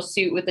of follow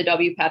suit with the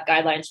WPATH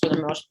guidelines for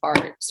the most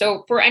part.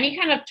 So for any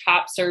kind of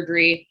top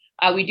surgery,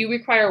 we do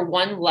require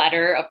one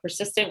letter of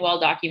persistent,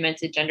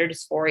 well-documented gender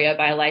dysphoria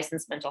by a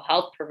licensed mental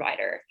health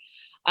provider.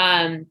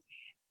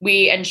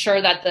 We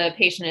ensure that the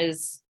patient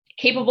is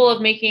capable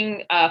of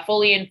making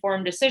fully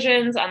informed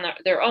decisions on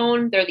their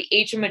own. They're the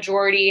age of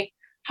majority.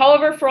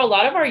 However, for a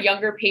lot of our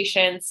younger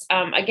patients,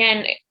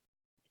 again,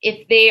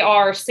 if they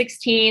are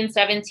 16,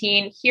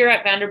 17, here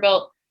at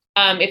Vanderbilt,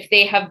 if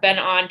they have been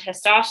on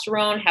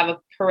testosterone, have a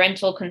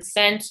parental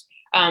consent,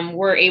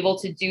 we're able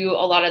to do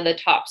a lot of the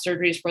top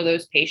surgeries for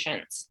those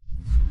patients.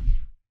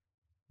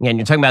 Again,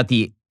 you're talking about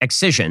the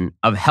excision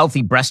of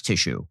healthy breast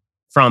tissue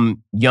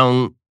from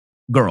young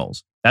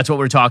girls. That's what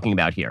we're talking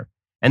about here.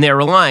 And they're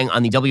relying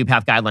on the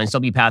WPATH guidelines.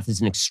 WPATH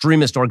is an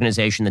extremist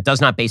organization that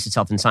does not base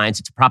itself in science.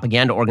 It's a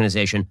propaganda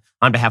organization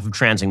on behalf of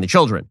transing the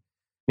children.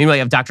 Meanwhile,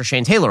 you have Dr.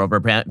 Shane Taylor over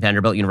at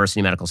Vanderbilt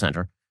University Medical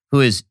Center,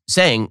 who is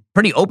saying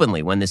pretty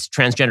openly when this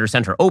transgender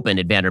center opened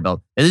at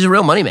Vanderbilt, that this is a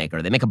real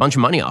moneymaker. They make a bunch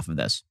of money off of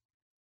this.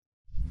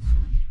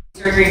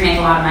 Surgeries make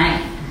a lot of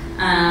money.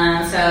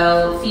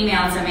 So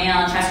female to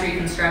male chest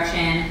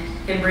reconstruction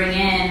can bring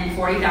in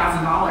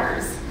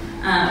 $40,000.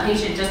 A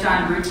patient just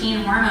on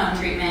routine hormone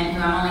treatment, who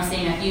I'm only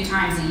seeing a few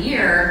times a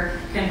year,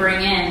 can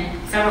bring in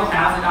several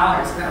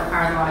 $1,000s. That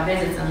requires a lot of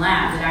visits and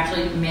labs. It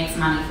actually makes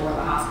money for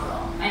the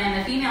hospital. And then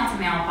the female to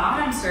male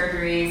bottom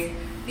surgeries,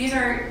 these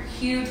are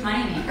huge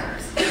money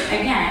makers.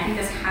 Again, I think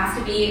this has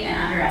to be an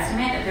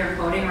underestimate that they're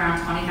quoting around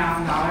 $20,000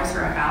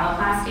 for a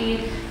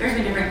phalloplasty. There's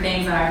been different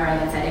things that I've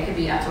read that said it could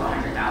be up to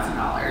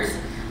 $100,000.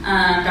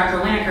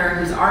 Dr. Winokur,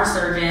 who's our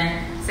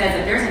surgeon, says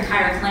that there's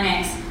entire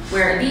clinics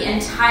where the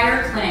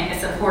entire clinic is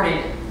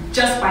supported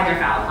just by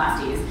their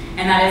phalloplasties.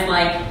 And that is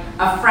like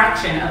a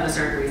fraction of the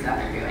surgeries that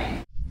they're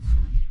doing.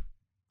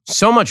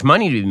 So much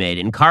money to be made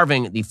in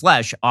carving the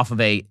flesh off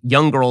of a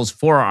young girl's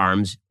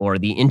forearms or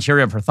the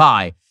interior of her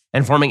thigh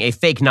and forming a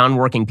fake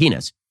non-working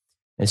penis.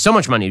 And so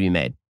much money to be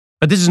made.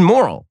 But this is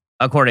moral,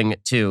 according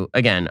to,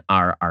 again,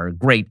 our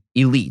great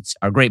elites,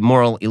 our great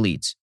moral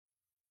elites.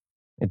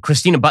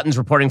 Christina Button's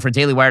reporting for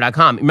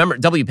DailyWire.com. Remember,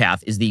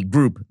 WPATH is the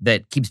group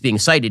that keeps being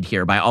cited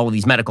here by all of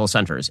these medical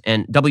centers.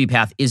 And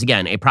WPATH is,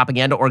 again, a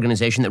propaganda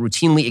organization that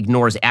routinely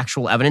ignores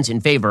actual evidence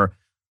in favor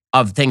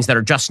of things that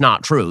are just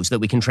not true so that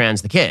we can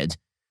trans the kids.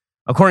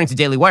 According to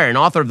Daily Wire, an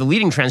author of the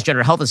leading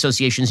Transgender Health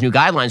Association's new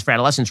guidelines for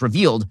adolescents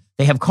revealed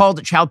they have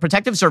called Child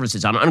Protective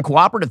Services on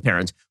uncooperative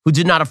parents who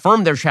did not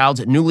affirm their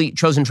child's newly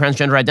chosen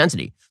transgender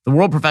identity. The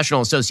World Professional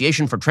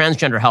Association for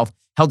Transgender Health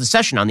held a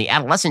session on the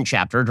adolescent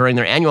chapter during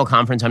their annual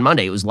conference on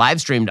Monday. It was live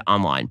streamed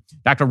online.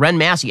 Dr. Ren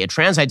Massey, a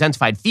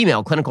trans-identified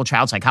female clinical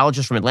child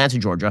psychologist from Atlanta,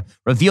 Georgia,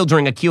 revealed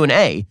during a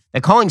Q&A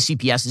that calling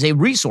CPS is a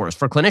resource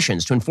for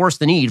clinicians to enforce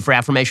the need for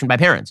affirmation by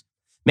parents.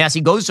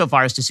 Massey goes so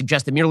far as to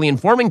suggest that merely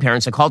informing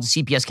parents a call to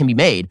CPS can be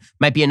made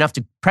might be enough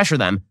to pressure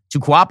them to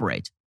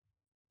cooperate.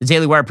 The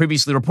Daily Wire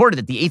previously reported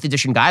that the 8th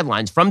edition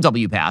guidelines from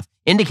WPATH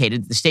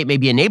indicated that the state may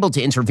be enabled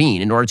to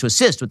intervene in order to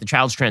assist with the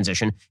child's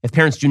transition if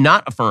parents do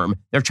not affirm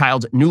their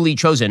child's newly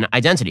chosen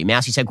identity.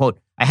 Massey said, quote,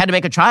 "I had to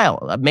make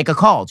a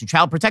call to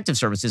Child Protective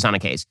Services on a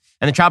case,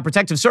 and the Child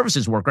Protective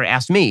Services worker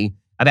asked me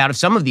about if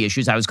some of the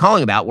issues I was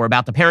calling about were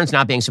about the parents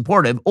not being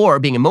supportive or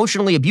being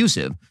emotionally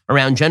abusive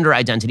around gender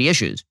identity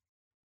issues."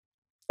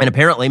 And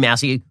apparently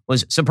Massey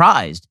was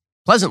surprised,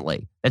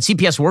 pleasantly, that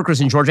CPS workers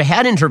in Georgia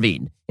had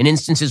intervened in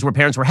instances where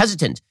parents were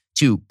hesitant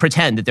to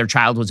pretend that their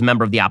child was a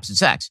member of the opposite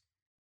sex.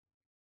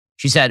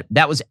 She said,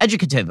 "That was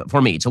educative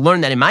for me to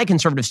learn that in my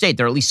conservative state,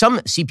 there are at least some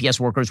CPS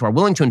workers who are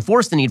willing to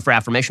enforce the need for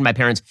affirmation by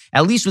parents,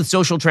 at least with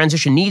social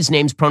transition needs,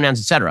 names,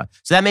 pronouns, etc.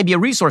 So that may be a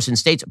resource in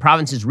states,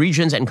 provinces,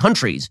 regions, and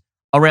countries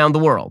around the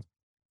world."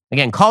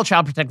 Again, call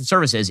Child Protective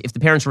Services if the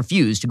parents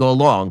refuse to go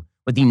along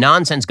with the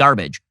nonsense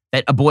garbage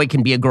that a boy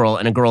can be a girl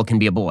and a girl can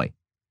be a boy.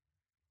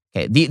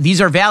 Okay,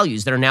 these are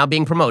values that are now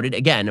being promoted,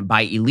 again,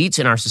 by elites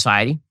in our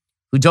society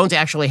who don't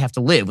actually have to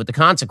live with the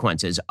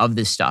consequences of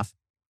this stuff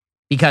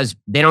because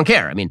they don't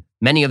care. I mean,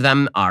 many of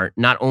them are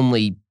not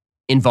only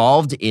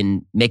involved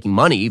in making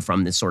money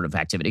from this sort of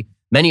activity,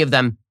 many of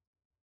them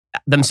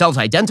themselves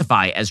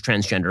identify as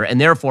transgender, and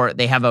therefore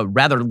they have a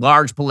rather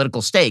large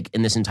political stake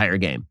in this entire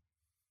game.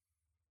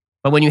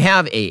 But when you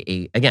have,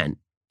 a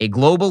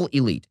global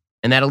elite,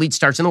 and that elite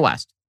starts in the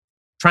West,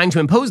 trying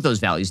to impose those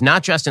values,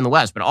 not just in the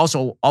West, but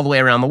also all the way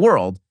around the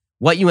world,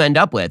 what you end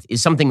up with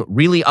is something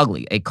really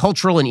ugly, a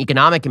cultural and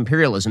economic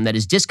imperialism that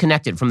is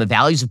disconnected from the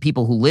values of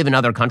people who live in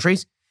other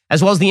countries,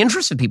 as well as the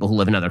interests of people who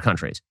live in other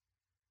countries.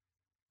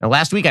 Now,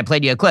 last week, I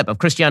played you a clip of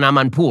Christian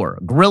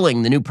Amanpour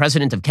grilling the new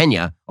president of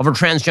Kenya over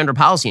transgender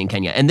policy in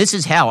Kenya, and this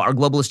is how our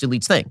globalist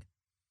elites think.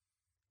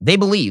 They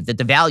believe that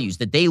the values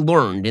that they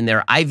learned in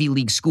their Ivy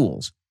League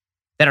schools,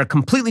 that are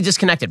completely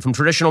disconnected from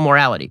traditional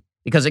morality.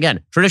 Because again,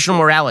 traditional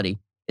morality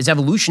is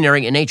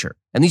evolutionary in nature.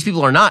 And these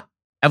people are not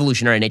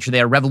evolutionary in nature. They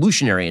are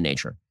revolutionary in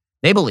nature.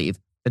 They believe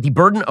that the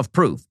burden of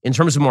proof in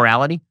terms of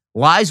morality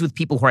lies with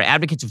people who are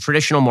advocates of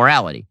traditional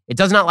morality. It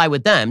does not lie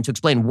with them to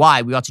explain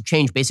why we ought to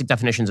change basic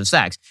definitions of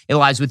sex. It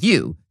lies with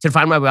you to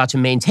define why we ought to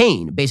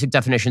maintain basic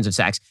definitions of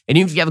sex. And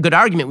even if you have a good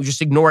argument, we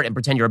just ignore it and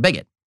pretend you're a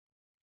bigot.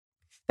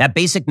 That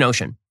basic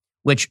notion,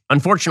 which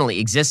unfortunately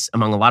exists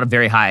among a lot of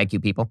very high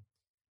IQ people.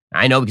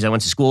 I know because I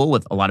went to school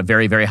with a lot of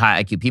very, very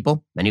high IQ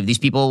people. Many of these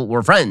people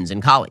were friends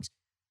and colleagues.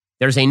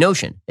 There's a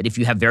notion that if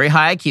you have very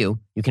high IQ,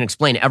 you can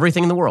explain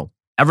everything in the world.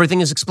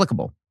 Everything is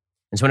explicable.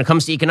 And so when it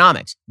comes to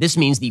economics, this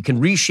means that you can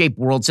reshape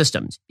world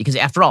systems because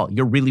after all,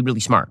 you're really, really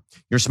smart.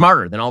 You're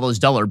smarter than all those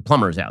dullard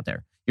plumbers out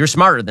there. You're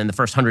smarter than the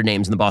first 100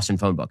 names in the Boston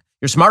phone book.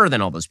 You're smarter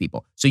than all those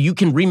people. So you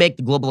can remake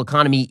the global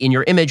economy in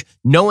your image,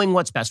 knowing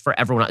what's best for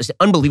everyone else. It's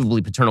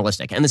unbelievably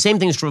paternalistic. And the same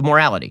thing is true of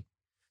morality.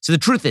 So the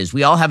truth is,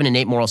 we all have an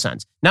innate moral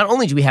sense. Not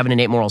only do we have an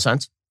innate moral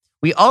sense,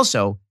 we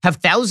also have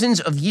thousands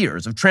of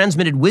years of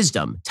transmitted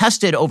wisdom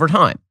tested over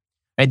time.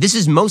 Right? This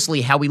is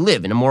mostly how we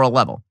live in a moral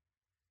level.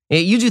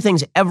 You do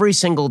things every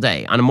single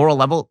day on a moral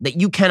level that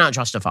you cannot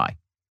justify.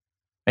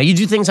 Right? You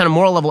do things on a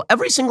moral level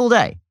every single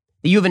day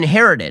that you've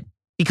inherited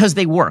because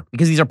they work,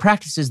 because these are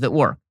practices that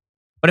work.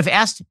 But if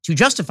asked to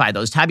justify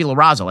those tabula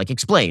rasa, like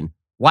explain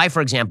why,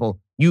 for example,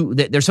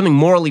 there's something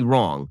morally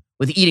wrong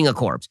with eating a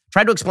corpse,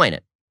 try to explain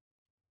it.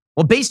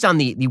 Well, based on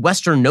the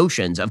Western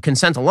notions of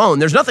consent alone,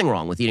 there's nothing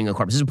wrong with eating a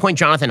corpse. This is a point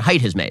Jonathan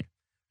Haidt has made.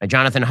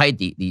 Jonathan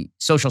Haidt, the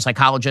social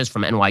psychologist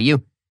from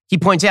NYU, he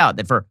points out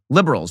that for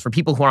liberals, for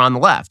people who are on the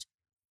left,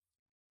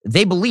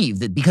 they believe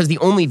that because the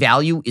only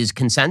value is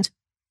consent,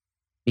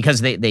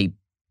 because they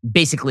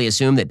basically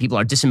assume that people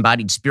are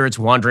disembodied spirits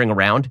wandering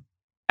around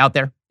out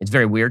there. It's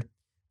very weird.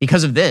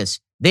 Because of this,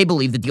 they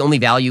believe that the only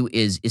value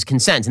is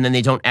consent, and then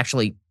they don't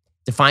actually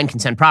define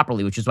consent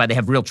properly, which is why they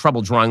have real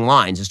trouble drawing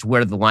lines as to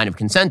where the line of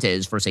consent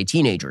is for, say,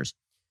 teenagers.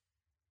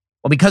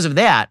 Well, because of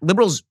that,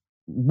 liberals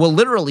will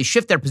literally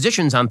shift their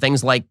positions on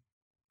things like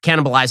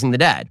cannibalizing the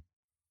dead.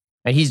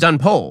 And he's done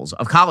polls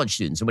of college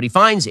students, and what he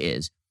finds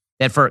is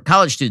that for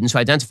college students who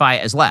identify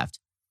as left,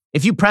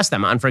 if you press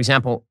them on, for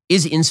example,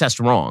 is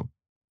incest wrong?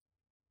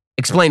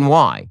 Explain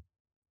why.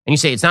 And you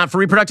say it's not for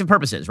reproductive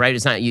purposes, right?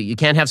 It's not, you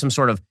can't have some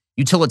sort of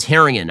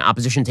utilitarian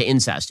opposition to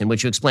incest in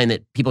which you explain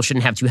that people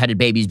shouldn't have two-headed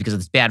babies because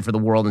it's bad for the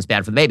world and it's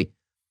bad for the baby.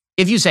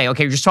 If you say,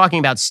 okay, you're just talking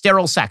about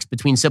sterile sex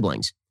between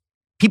siblings,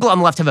 people on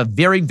the left have a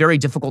very, very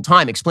difficult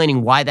time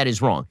explaining why that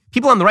is wrong.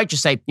 People on the right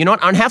just say, you know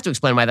what, I don't have to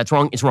explain why that's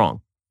wrong, it's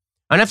wrong.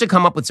 I don't have to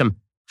come up with some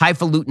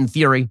highfalutin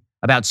theory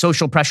about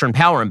social pressure and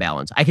power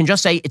imbalance. I can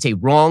just say it's a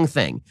wrong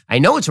thing. I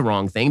know it's a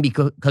wrong thing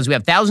because we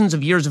have thousands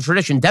of years of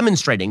tradition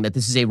demonstrating that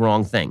this is a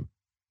wrong thing.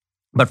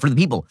 But for the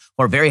people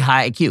who are very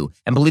high IQ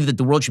and believe that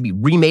the world should be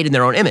remade in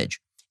their own image,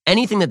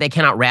 anything that they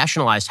cannot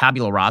rationalize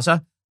tabula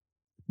rasa,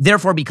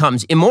 therefore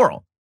becomes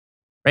immoral.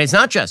 Right? It's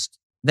not just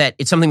that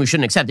it's something we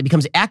shouldn't accept. It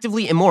becomes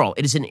actively immoral.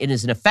 It is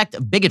an effect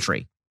of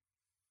bigotry.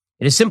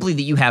 It is simply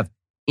that you have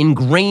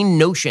ingrained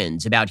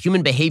notions about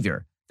human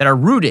behavior that are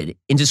rooted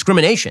in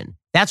discrimination.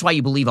 That's why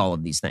you believe all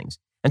of these things.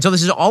 And so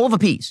this is all of a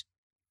piece.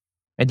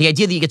 Right? The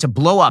idea that you get to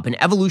blow up an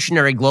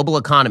evolutionary global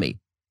economy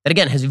that,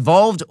 again, has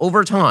evolved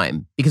over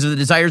time because of the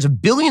desires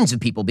of billions of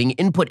people being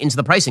input into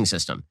the pricing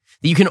system,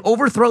 that you can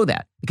overthrow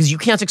that because you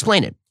can't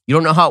explain it. You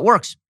don't know how it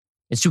works.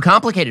 It's too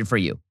complicated for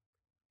you.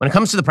 When it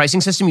comes to the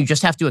pricing system, you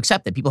just have to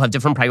accept that people have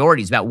different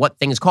priorities about what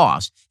things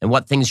cost and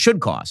what things should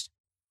cost.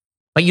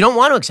 But you don't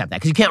want to accept that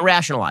because you can't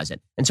rationalize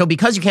it. And so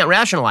because you can't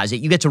rationalize it,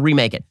 you get to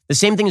remake it. The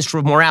same thing is true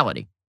of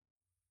morality.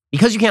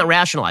 Because you can't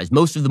rationalize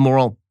most of the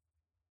moral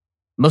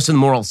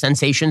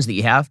sensations that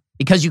you have,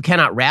 because you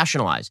cannot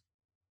rationalize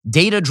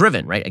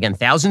data-driven, right? Again,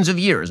 thousands of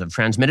years of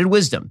transmitted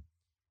wisdom.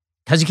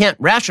 Because you can't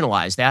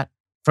rationalize that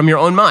from your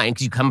own mind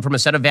because you come from a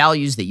set of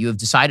values that you have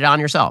decided on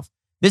yourself.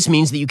 This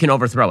means that you can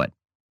overthrow it.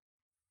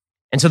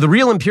 And so the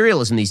real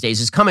imperialism these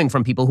days is coming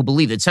from people who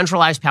believe that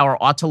centralized power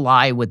ought to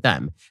lie with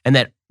them and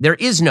that there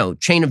is no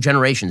chain of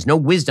generations, no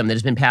wisdom that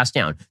has been passed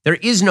down. There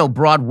is no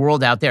broad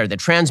world out there that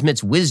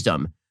transmits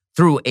wisdom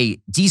through a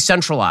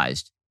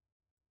decentralized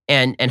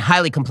and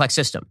highly complex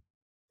system.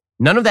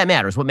 None of that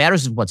matters. What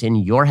matters is what's in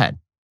your head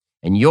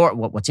and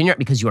what's in your,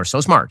 because you are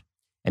so smart.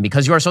 And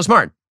because you are so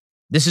smart,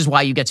 this is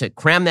why you get to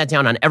cram that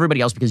down on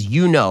everybody else because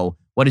you know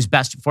what is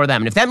best for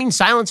them. And if that means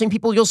silencing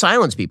people, you'll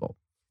silence people.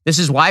 This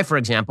is why, for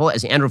example,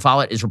 as Andrew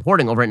Follett is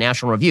reporting over at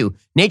National Review,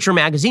 Nature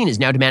magazine is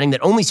now demanding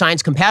that only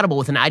science compatible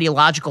with an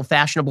ideological,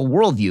 fashionable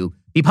worldview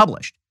be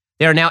published.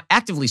 They are now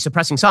actively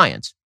suppressing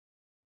science.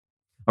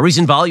 A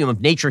recent volume of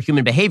Nature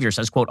Human Behavior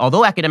says, quote,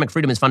 although academic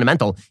freedom is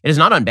fundamental, it is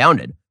not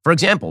unbounded. For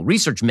example,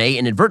 research may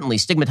inadvertently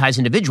stigmatize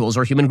individuals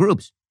or human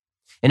groups.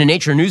 In a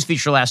Nature news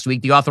feature last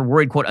week, the author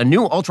worried, quote, a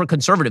new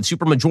ultra-conservative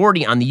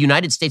supermajority on the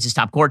United States'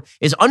 top court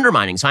is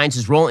undermining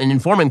science's role in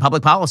informing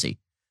public policy.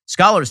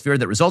 Scholars fear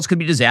that results could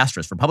be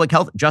disastrous for public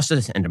health,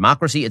 justice, and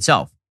democracy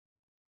itself.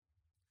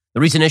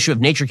 The recent issue of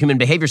Nature Human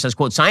Behavior says,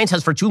 quote, science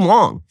has for too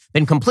long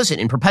been complicit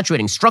in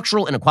perpetuating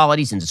structural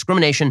inequalities and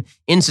discrimination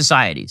in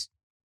societies.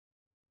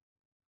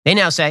 They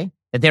now say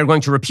that they're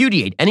going to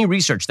repudiate any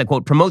research that,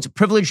 quote, promotes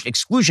privileged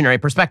exclusionary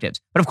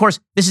perspectives. But of course,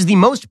 this is the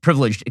most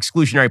privileged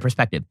exclusionary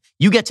perspective.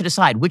 You get to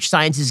decide which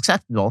science is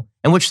acceptable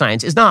and which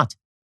science is not.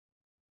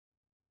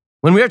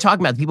 When we are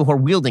talking about the people who are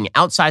wielding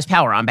outsized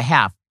power on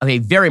behalf of a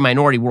very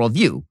minority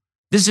worldview,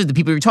 this is the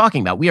people you're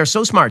talking about. We are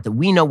so smart that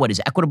we know what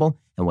is equitable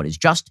and what is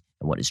just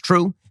and what is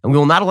true, and we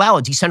will not allow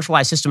a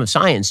decentralized system of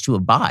science to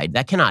abide.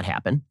 That cannot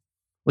happen.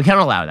 We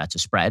cannot allow that to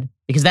spread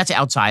because that's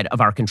outside of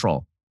our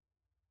control.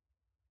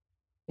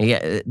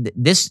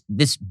 This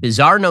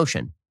bizarre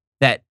notion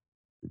that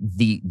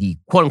the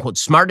quote-unquote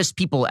smartest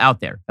people out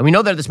there, and we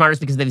know they're the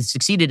smartest because they've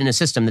succeeded in a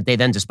system that they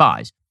then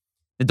despise,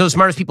 that those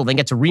smartest people then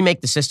get to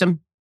remake the system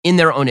in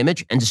their own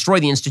image and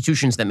destroy the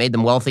institutions that made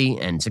them wealthy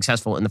and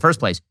successful in the first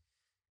place.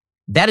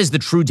 That is the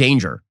true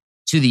danger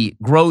to the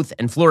growth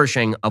and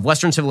flourishing of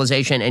Western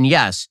civilization and,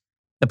 yes,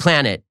 the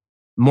planet,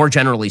 more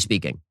generally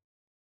speaking.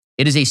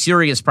 It is a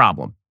serious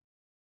problem.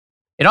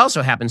 It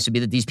also happens to be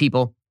that these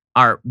people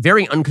are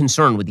very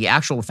unconcerned with the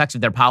actual effects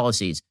of their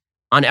policies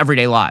on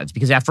everyday lives.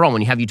 Because after all,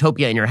 when you have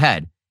utopia in your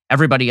head,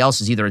 everybody else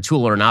is either a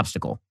tool or an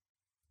obstacle.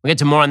 We'll get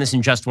to more on this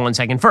in just 1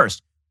 second.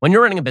 First, when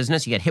you're running a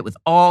business, you get hit with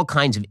all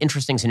kinds of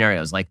interesting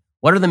scenarios, like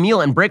what are the meal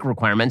and break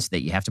requirements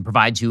that you have to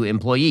provide to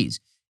employees?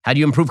 How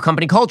do you improve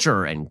company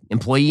culture and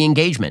employee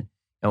engagement?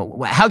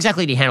 How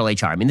exactly do you handle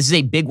HR? I mean, this is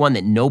a big one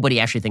that nobody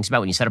actually thinks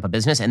about when you set up a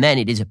business. And then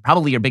it is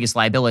probably your biggest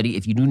liability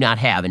if you do not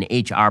have an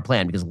HR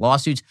plan, because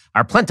lawsuits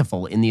are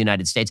plentiful in the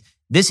United States.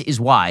 This is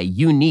why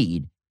you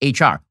need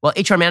HR. Well,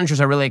 HR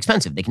managers are really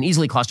expensive. They can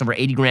easily cost over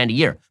 $80,000 a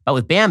year. But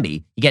with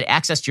Bambee, you get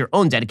access to your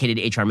own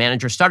dedicated HR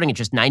manager starting at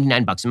just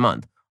 $99 a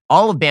month.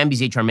 All of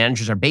Bambee's HR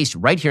managers are based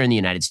right here in the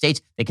United States.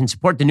 They can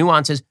support the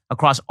nuances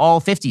across all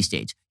 50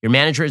 states. Your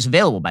manager is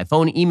available by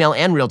phone, email,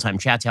 and real-time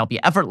chat to help you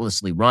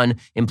effortlessly run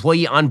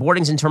employee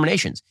onboardings and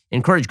terminations.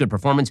 Encourage good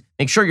performance.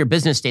 Make sure your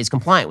business stays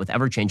compliant with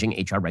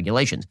ever-changing HR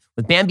regulations.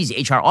 With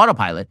Bambee's HR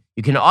Autopilot,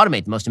 you can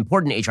automate the most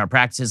important HR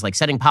practices like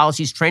setting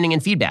policies, training,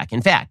 and feedback.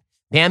 In fact,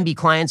 Bambee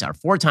clients are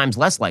 4 times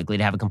less likely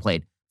to have a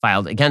complaint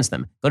filed against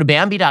them. Go to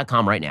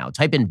Bambee.com right now.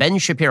 Type in Ben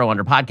Shapiro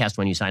under podcast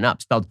when you sign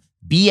up, spelled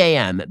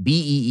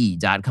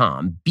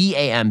BAMBEE.com,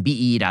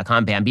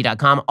 BAMBEE.com,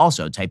 Bambee.com.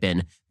 Also type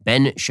in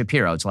Ben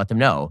Shapiro to let them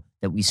know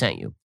that we sent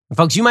you. And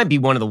folks, you might be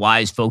one of the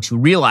wise folks who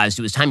realized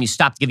it was time you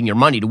stopped giving your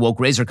money to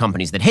woke razor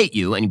companies that hate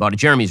you and you bought a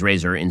Jeremy's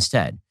razor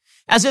instead.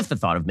 As if the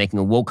thought of making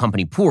a woke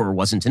company poorer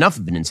wasn't enough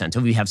of an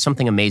incentive, we have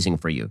something amazing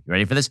for you. You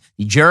ready for this?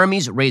 The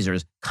Jeremy's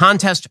Razors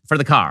Contest for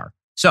the Car.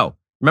 So,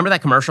 remember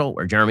that commercial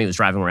where Jeremy was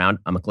driving around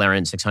a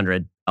McLaren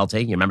 600 LT?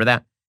 You remember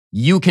that?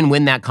 You can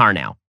win that car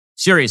now.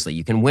 Seriously,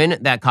 you can win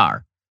that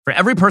car. For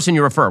every person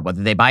you refer,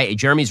 whether they buy a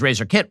Jeremy's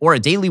Razor kit or a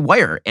Daily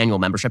Wire annual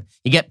membership,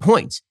 you get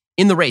points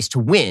in the race to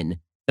win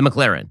the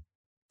McLaren.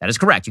 That is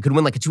correct. You could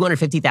win like a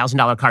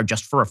 $250,000 car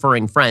just for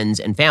referring friends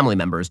and family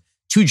members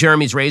to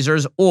Jeremy's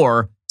Razors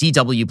or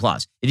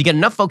DW+. If you get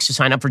enough folks to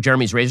sign up for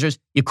Jeremy's Razors,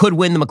 you could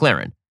win the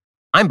McLaren.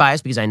 I'm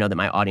biased because I know that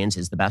my audience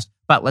is the best,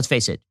 but let's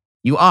face it,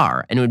 you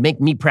are, and it would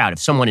make me proud if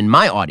someone in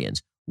my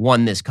audience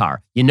won this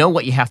car. You know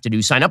what you have to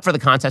do. Sign up for the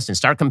contest and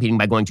start competing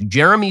by going to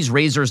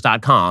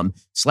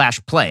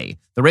jeremysrazors.com/play.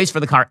 The race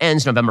for the car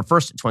ends November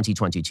 1st,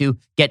 2022.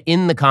 Get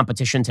in the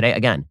competition today.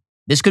 Again,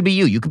 this could be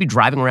you. You could be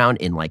driving around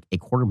in like a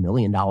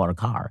 $250,000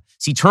 car.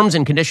 See terms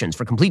and conditions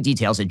for complete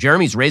details at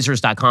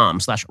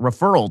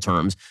jeremysrazors.com/referral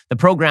terms. The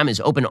program is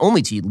open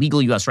only to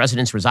legal U.S.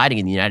 residents residing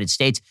in the United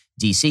States,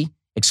 D.C.,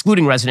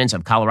 excluding residents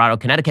of Colorado,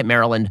 Connecticut,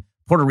 Maryland,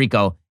 Puerto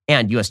Rico,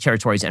 and U.S.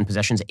 territories and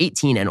possessions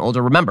 18 and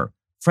older. Remember,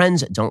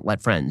 friends don't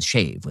let friends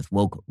shave with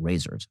woke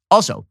razors.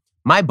 Also,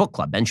 my book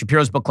club, Ben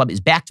Shapiro's book club, is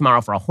back tomorrow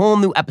for a whole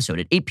new episode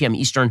at 8 p.m.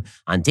 Eastern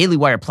on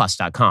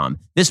DailyWirePlus.com.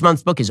 This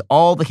month's book is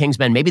All the King's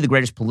Men, maybe the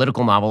greatest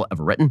political novel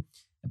ever written.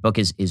 The book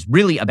is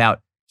really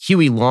about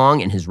Huey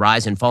Long and his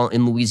rise and fall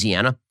in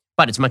Louisiana,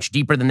 but it's much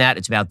deeper than that.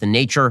 It's about the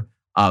nature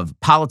of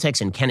politics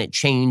and can it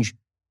change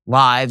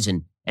lives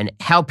and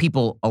how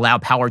people allow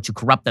power to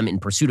corrupt them in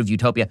pursuit of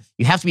utopia.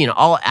 You have to be an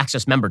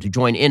all-access member to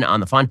join in on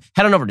the fun.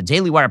 Head on over to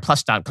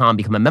DailyWirePlus.com.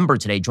 Become a member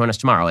today. Join us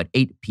tomorrow at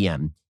 8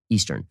 p.m.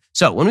 Eastern.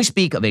 So when we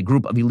speak of a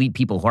group of elite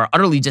people who are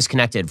utterly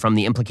disconnected from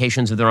the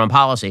implications of their own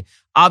policy,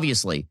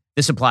 obviously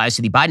this applies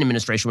to the Biden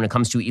administration when it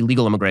comes to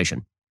illegal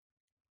immigration.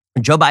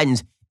 Joe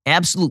Biden's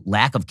absolute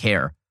lack of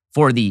care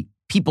for the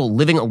people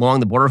living along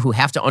the border who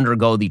have to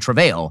undergo the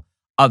travail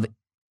of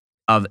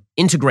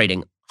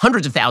integrating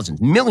hundreds of thousands,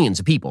 millions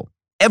of people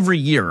every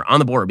year on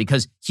the border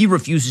because he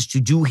refuses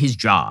to do his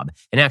job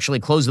and actually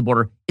close the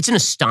border. It's an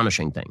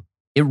astonishing thing.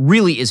 It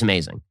really is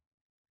amazing.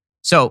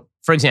 So,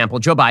 for example,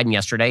 Joe Biden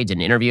yesterday did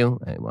an interview.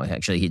 Well,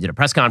 actually, he did a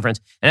press conference.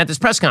 And at this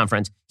press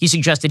conference, he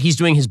suggested he's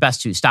doing his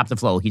best to stop the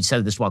flow. He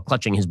said this while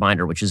clutching his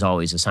binder, which is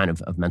always a sign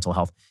of mental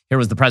health. Here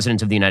was the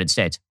president of the United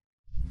States.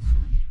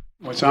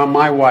 What's on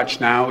my watch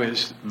now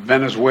is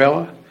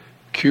Venezuela,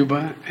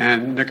 Cuba,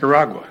 and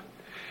Nicaragua.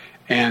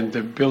 And the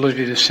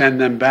ability to send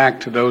them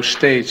back to those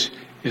states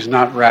is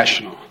not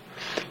rational.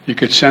 You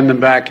could send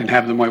them back and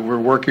have them, we're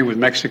working with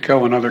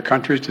Mexico and other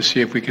countries to see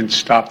if we can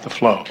stop the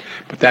flow.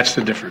 But that's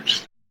the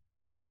difference.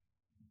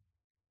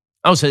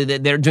 Oh, so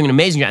they're doing an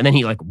amazing job. And then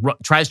he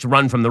tries to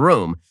run from the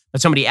room.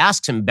 But somebody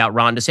asks him about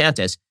Ron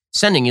DeSantis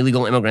sending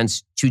illegal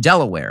immigrants to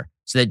Delaware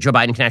so that Joe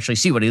Biden can actually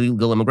see what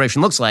illegal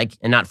immigration looks like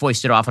and not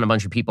foist it off on a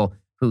bunch of people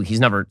who he's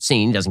never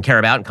seen, doesn't care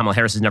about. And Kamala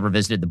Harris has never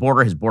visited the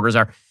border. His borders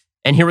are.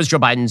 And here was Joe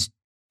Biden's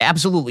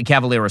absolutely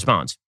cavalier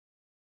response.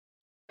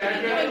 Looks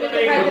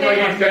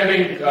like he's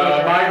sending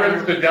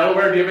migrants to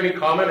Delaware. Do you have any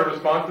comment or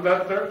response to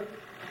that, sir?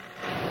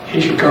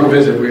 He should come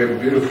visit. We have a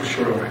beautiful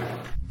shoreline.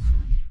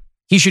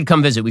 He should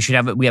come visit.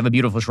 We have a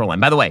beautiful shoreline.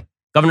 By the way,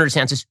 Governor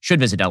DeSantis should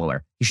visit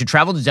Delaware. He should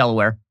travel to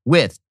Delaware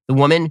with the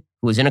woman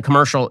who was in a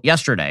commercial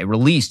yesterday,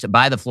 released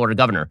by the Florida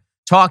governor,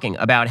 talking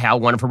about how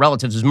one of her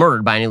relatives was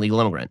murdered by an illegal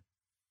immigrant.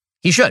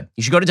 He should.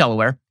 He should go to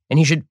Delaware, and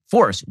he should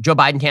force Joe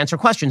Biden to answer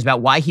questions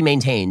about why he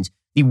maintains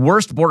the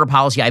worst border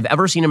policy I've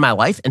ever seen in my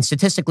life, and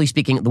statistically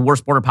speaking, the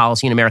worst border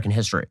policy in American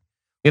history.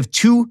 We have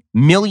 2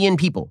 million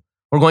people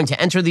who are going to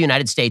enter the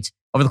United States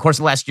over the course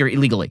of the last year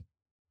illegally.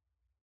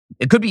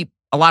 It could be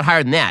a lot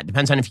higher than that.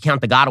 Depends on if you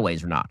count the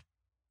gotaways or not.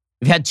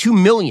 We've had 2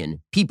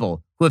 million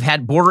people who have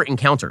had border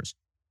encounters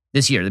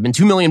this year. There have been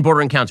 2 million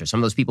border encounters. Some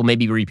of those people may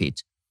be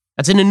repeats.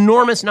 That's an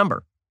enormous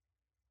number.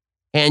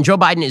 And Joe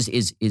Biden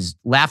is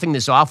laughing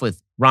this off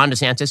with Ron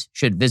DeSantis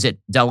should visit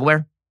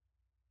Delaware.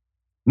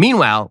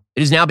 Meanwhile,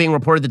 it is now being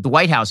reported that the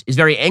White House is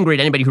very angry at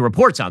anybody who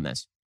reports on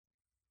this.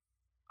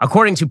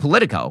 According to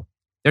Politico,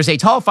 there's a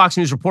tall Fox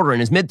News reporter in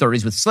his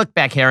mid-30s with slick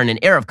back hair and an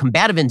air of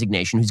combative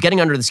indignation who's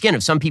getting under the skin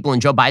of some people in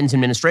Joe Biden's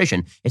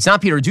administration. It's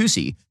not Peter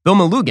Doocy. Bill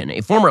Malugin,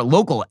 a former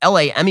local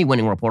LA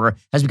Emmy-winning reporter,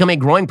 has become a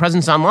growing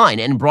presence online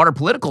and in broader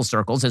political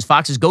circles as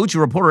Fox's go-to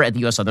reporter at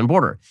the U.S. southern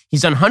border.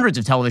 He's done hundreds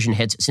of television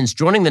hits since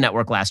joining the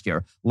network last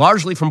year,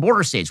 largely from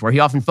border states, where he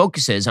often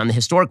focuses on the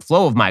historic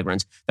flow of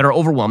migrants that are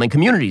overwhelming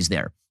communities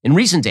there. In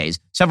recent days,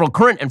 several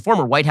current and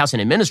former White House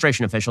and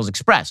administration officials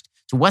expressed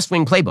to West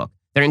Wing Playbook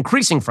their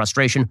increasing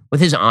frustration with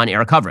his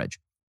on-air coverage,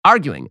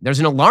 arguing there's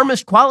an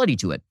alarmist quality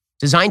to it,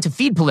 designed to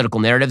feed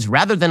political narratives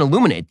rather than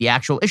illuminate the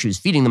actual issues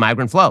feeding the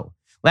migrant flow.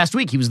 Last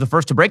week, he was the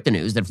first to break the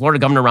news that Florida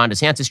Governor Ron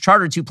DeSantis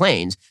chartered 2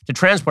 planes to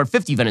transport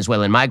 50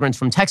 Venezuelan migrants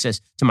from Texas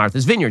to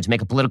Martha's Vineyard to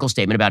make a political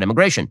statement about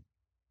immigration.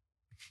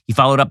 He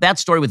followed up that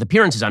story with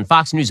appearances on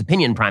Fox News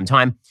Opinion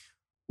Primetime,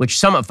 which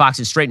some of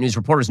Fox's straight news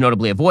reporters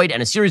notably avoid,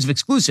 and a series of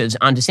exclusives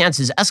on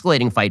DeSantis'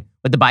 escalating fight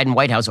with the Biden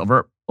White House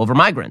over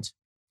migrants.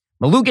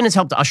 Malugin has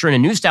helped to usher in a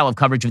new style of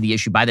coverage of the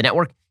issue by the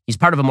network. He's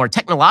part of a more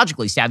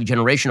technologically savvy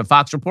generation of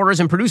Fox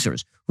reporters and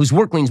producers whose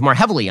work leans more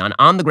heavily on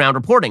on-the-ground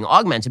reporting,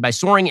 augmented by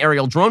soaring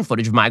aerial drone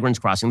footage of migrants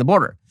crossing the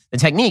border. The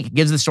technique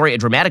gives the story a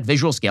dramatic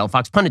visual scale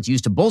Fox pundits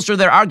use to bolster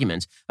their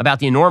arguments about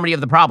the enormity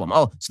of the problem.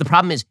 Oh, so the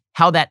problem is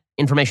how that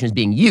information is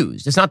being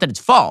used. It's not that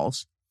it's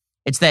false.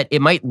 It's that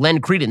it might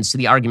lend credence to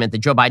the argument that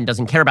Joe Biden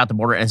doesn't care about the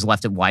border and has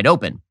left it wide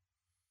open.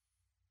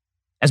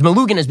 As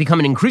Malugin has become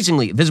an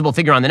increasingly visible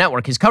figure on the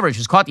network, his coverage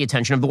has caught the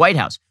attention of the White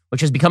House,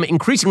 which has become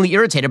increasingly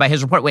irritated by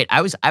his report. Wait,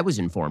 I was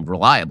informed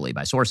reliably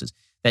by sources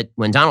that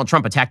when Donald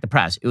Trump attacked the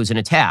press, it was an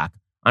attack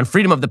on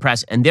freedom of the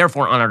press and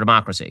therefore on our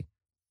democracy.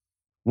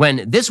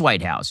 When this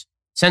White House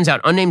sends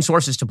out unnamed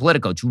sources to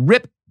Politico to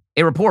rip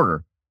a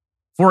reporter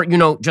for,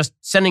 just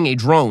sending a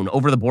drone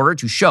over the border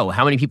to show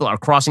how many people are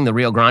crossing the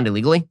Rio Grande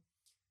illegally,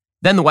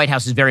 then the White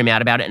House is very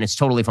mad about it and it's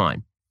totally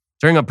fine.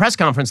 During a press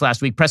conference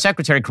last week, Press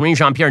Secretary Karine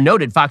Jean-Pierre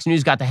noted Fox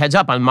News got the heads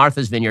up on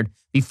Martha's Vineyard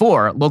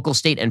before local,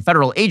 state, and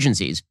federal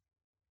agencies.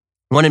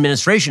 One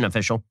administration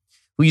official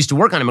who used to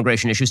work on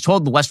immigration issues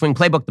told the West Wing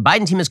Playbook the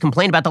Biden team has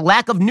complained about the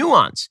lack of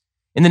nuance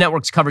in the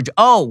network's coverage.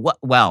 Oh,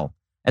 well,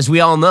 as we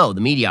all know, the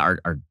media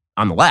are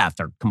on the left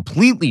are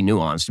completely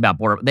nuanced about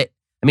border.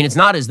 It's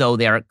not as though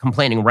they are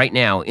complaining right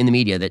now in the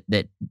media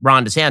that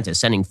Ron DeSantis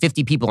sending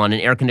 50 people on an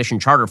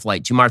air-conditioned charter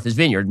flight to Martha's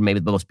Vineyard, maybe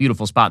the most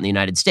beautiful spot in the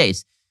United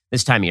States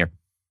this time of year.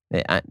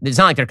 It's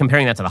not like they're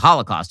comparing that to the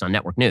Holocaust on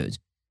network news.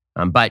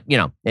 But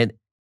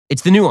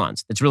it's the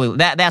nuance that's really,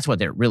 that's what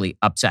they're really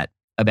upset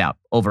about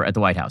over at the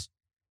White House.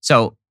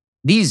 So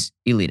these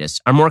elitists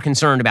are more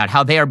concerned about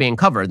how they are being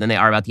covered than they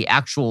are about the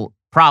actual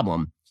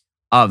problem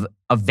of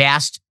a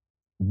vast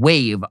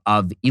wave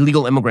of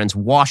illegal immigrants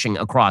washing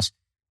across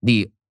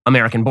the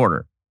American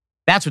border.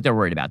 That's what they're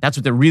worried about. That's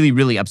what they're really,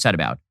 really upset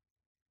about.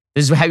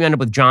 This is how you end up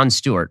with Jon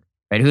Stewart,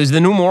 right? Who's the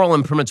new moral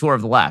imprimatur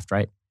of the left,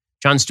 right?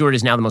 Jon Stewart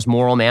is now the most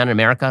moral man in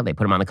America. They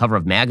put him on the cover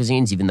of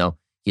magazines, even though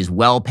he's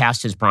well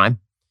past his prime.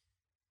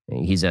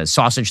 He's a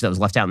sausage that was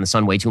left out in the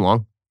sun way too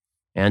long.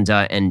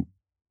 And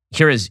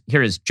here is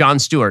Jon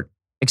Stewart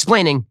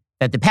explaining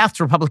that the path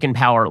to Republican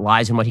power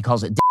lies in what he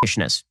calls a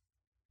dishness.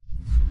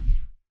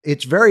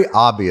 It's very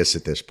obvious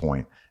at this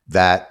point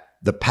that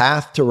the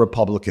path to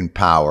Republican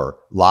power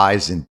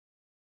lies in,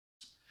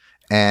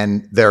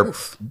 and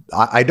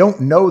I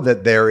don't know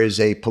that there is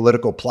a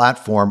political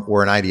platform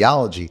or an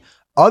ideology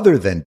other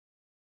than,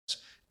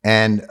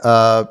 and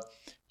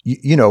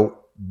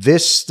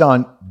this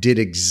stunt did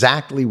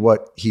exactly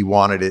what he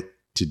wanted it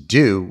to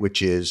do,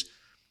 which is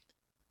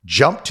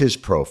jumped his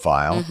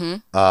profile,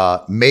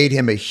 made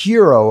him a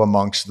hero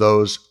amongst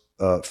those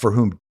for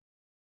whom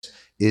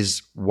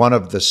is one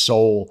of the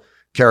sole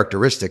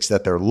characteristics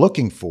that they're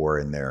looking for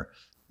in their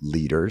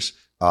leaders.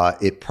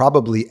 It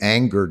probably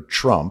angered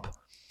Trump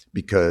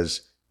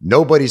because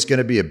nobody's going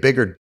to be a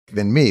bigger dick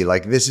than me.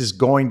 Like, this is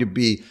going to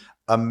be,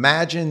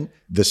 imagine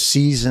the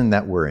season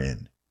that we're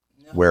in,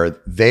 where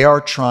they are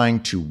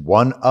trying to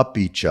one-up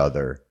each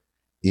other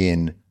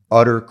in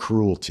utter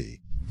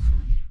cruelty.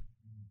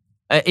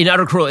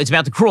 It's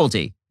about the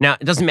cruelty. Now,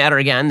 it doesn't matter,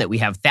 again, that we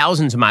have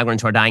thousands of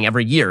migrants who are dying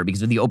every year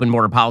because of the open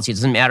border policy. It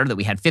doesn't matter that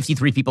we had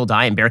 53 people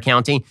die in Bexar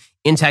County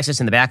in Texas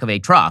in the back of a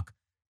truck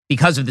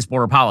because of this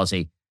border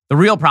policy. The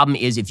real problem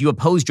is if you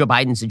oppose Joe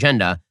Biden's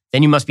agenda,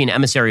 then you must be an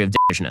emissary of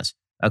dickishness,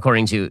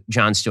 according to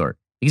Jon Stewart.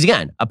 Because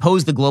again,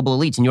 oppose the global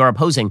elites and you are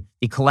opposing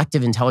the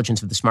collective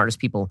intelligence of the smartest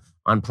people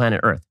on planet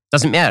Earth.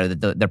 Doesn't matter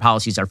that their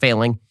policies are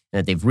failing and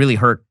that they've really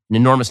hurt an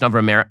enormous number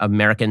of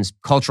Americans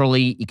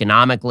culturally,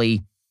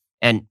 economically,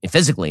 and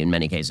physically in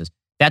many cases.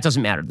 That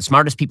doesn't matter. The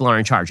smartest people are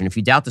in charge. And if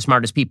you doubt the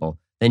smartest people,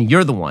 then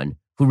you're the one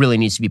who really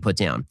needs to be put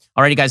down.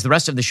 Alrighty, guys, the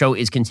rest of the show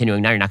is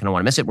continuing. Now you're not going to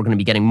want to miss it. We're going to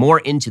be getting more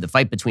into the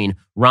fight between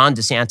Ron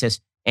DeSantis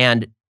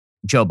and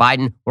Joe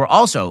Biden. We're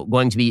also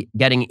going to be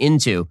getting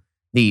into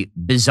the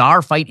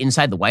bizarre fight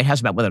inside the White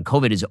House about whether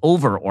COVID is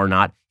over or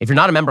not. If you're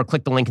not a member,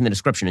 click the link in the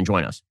description and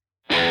join us.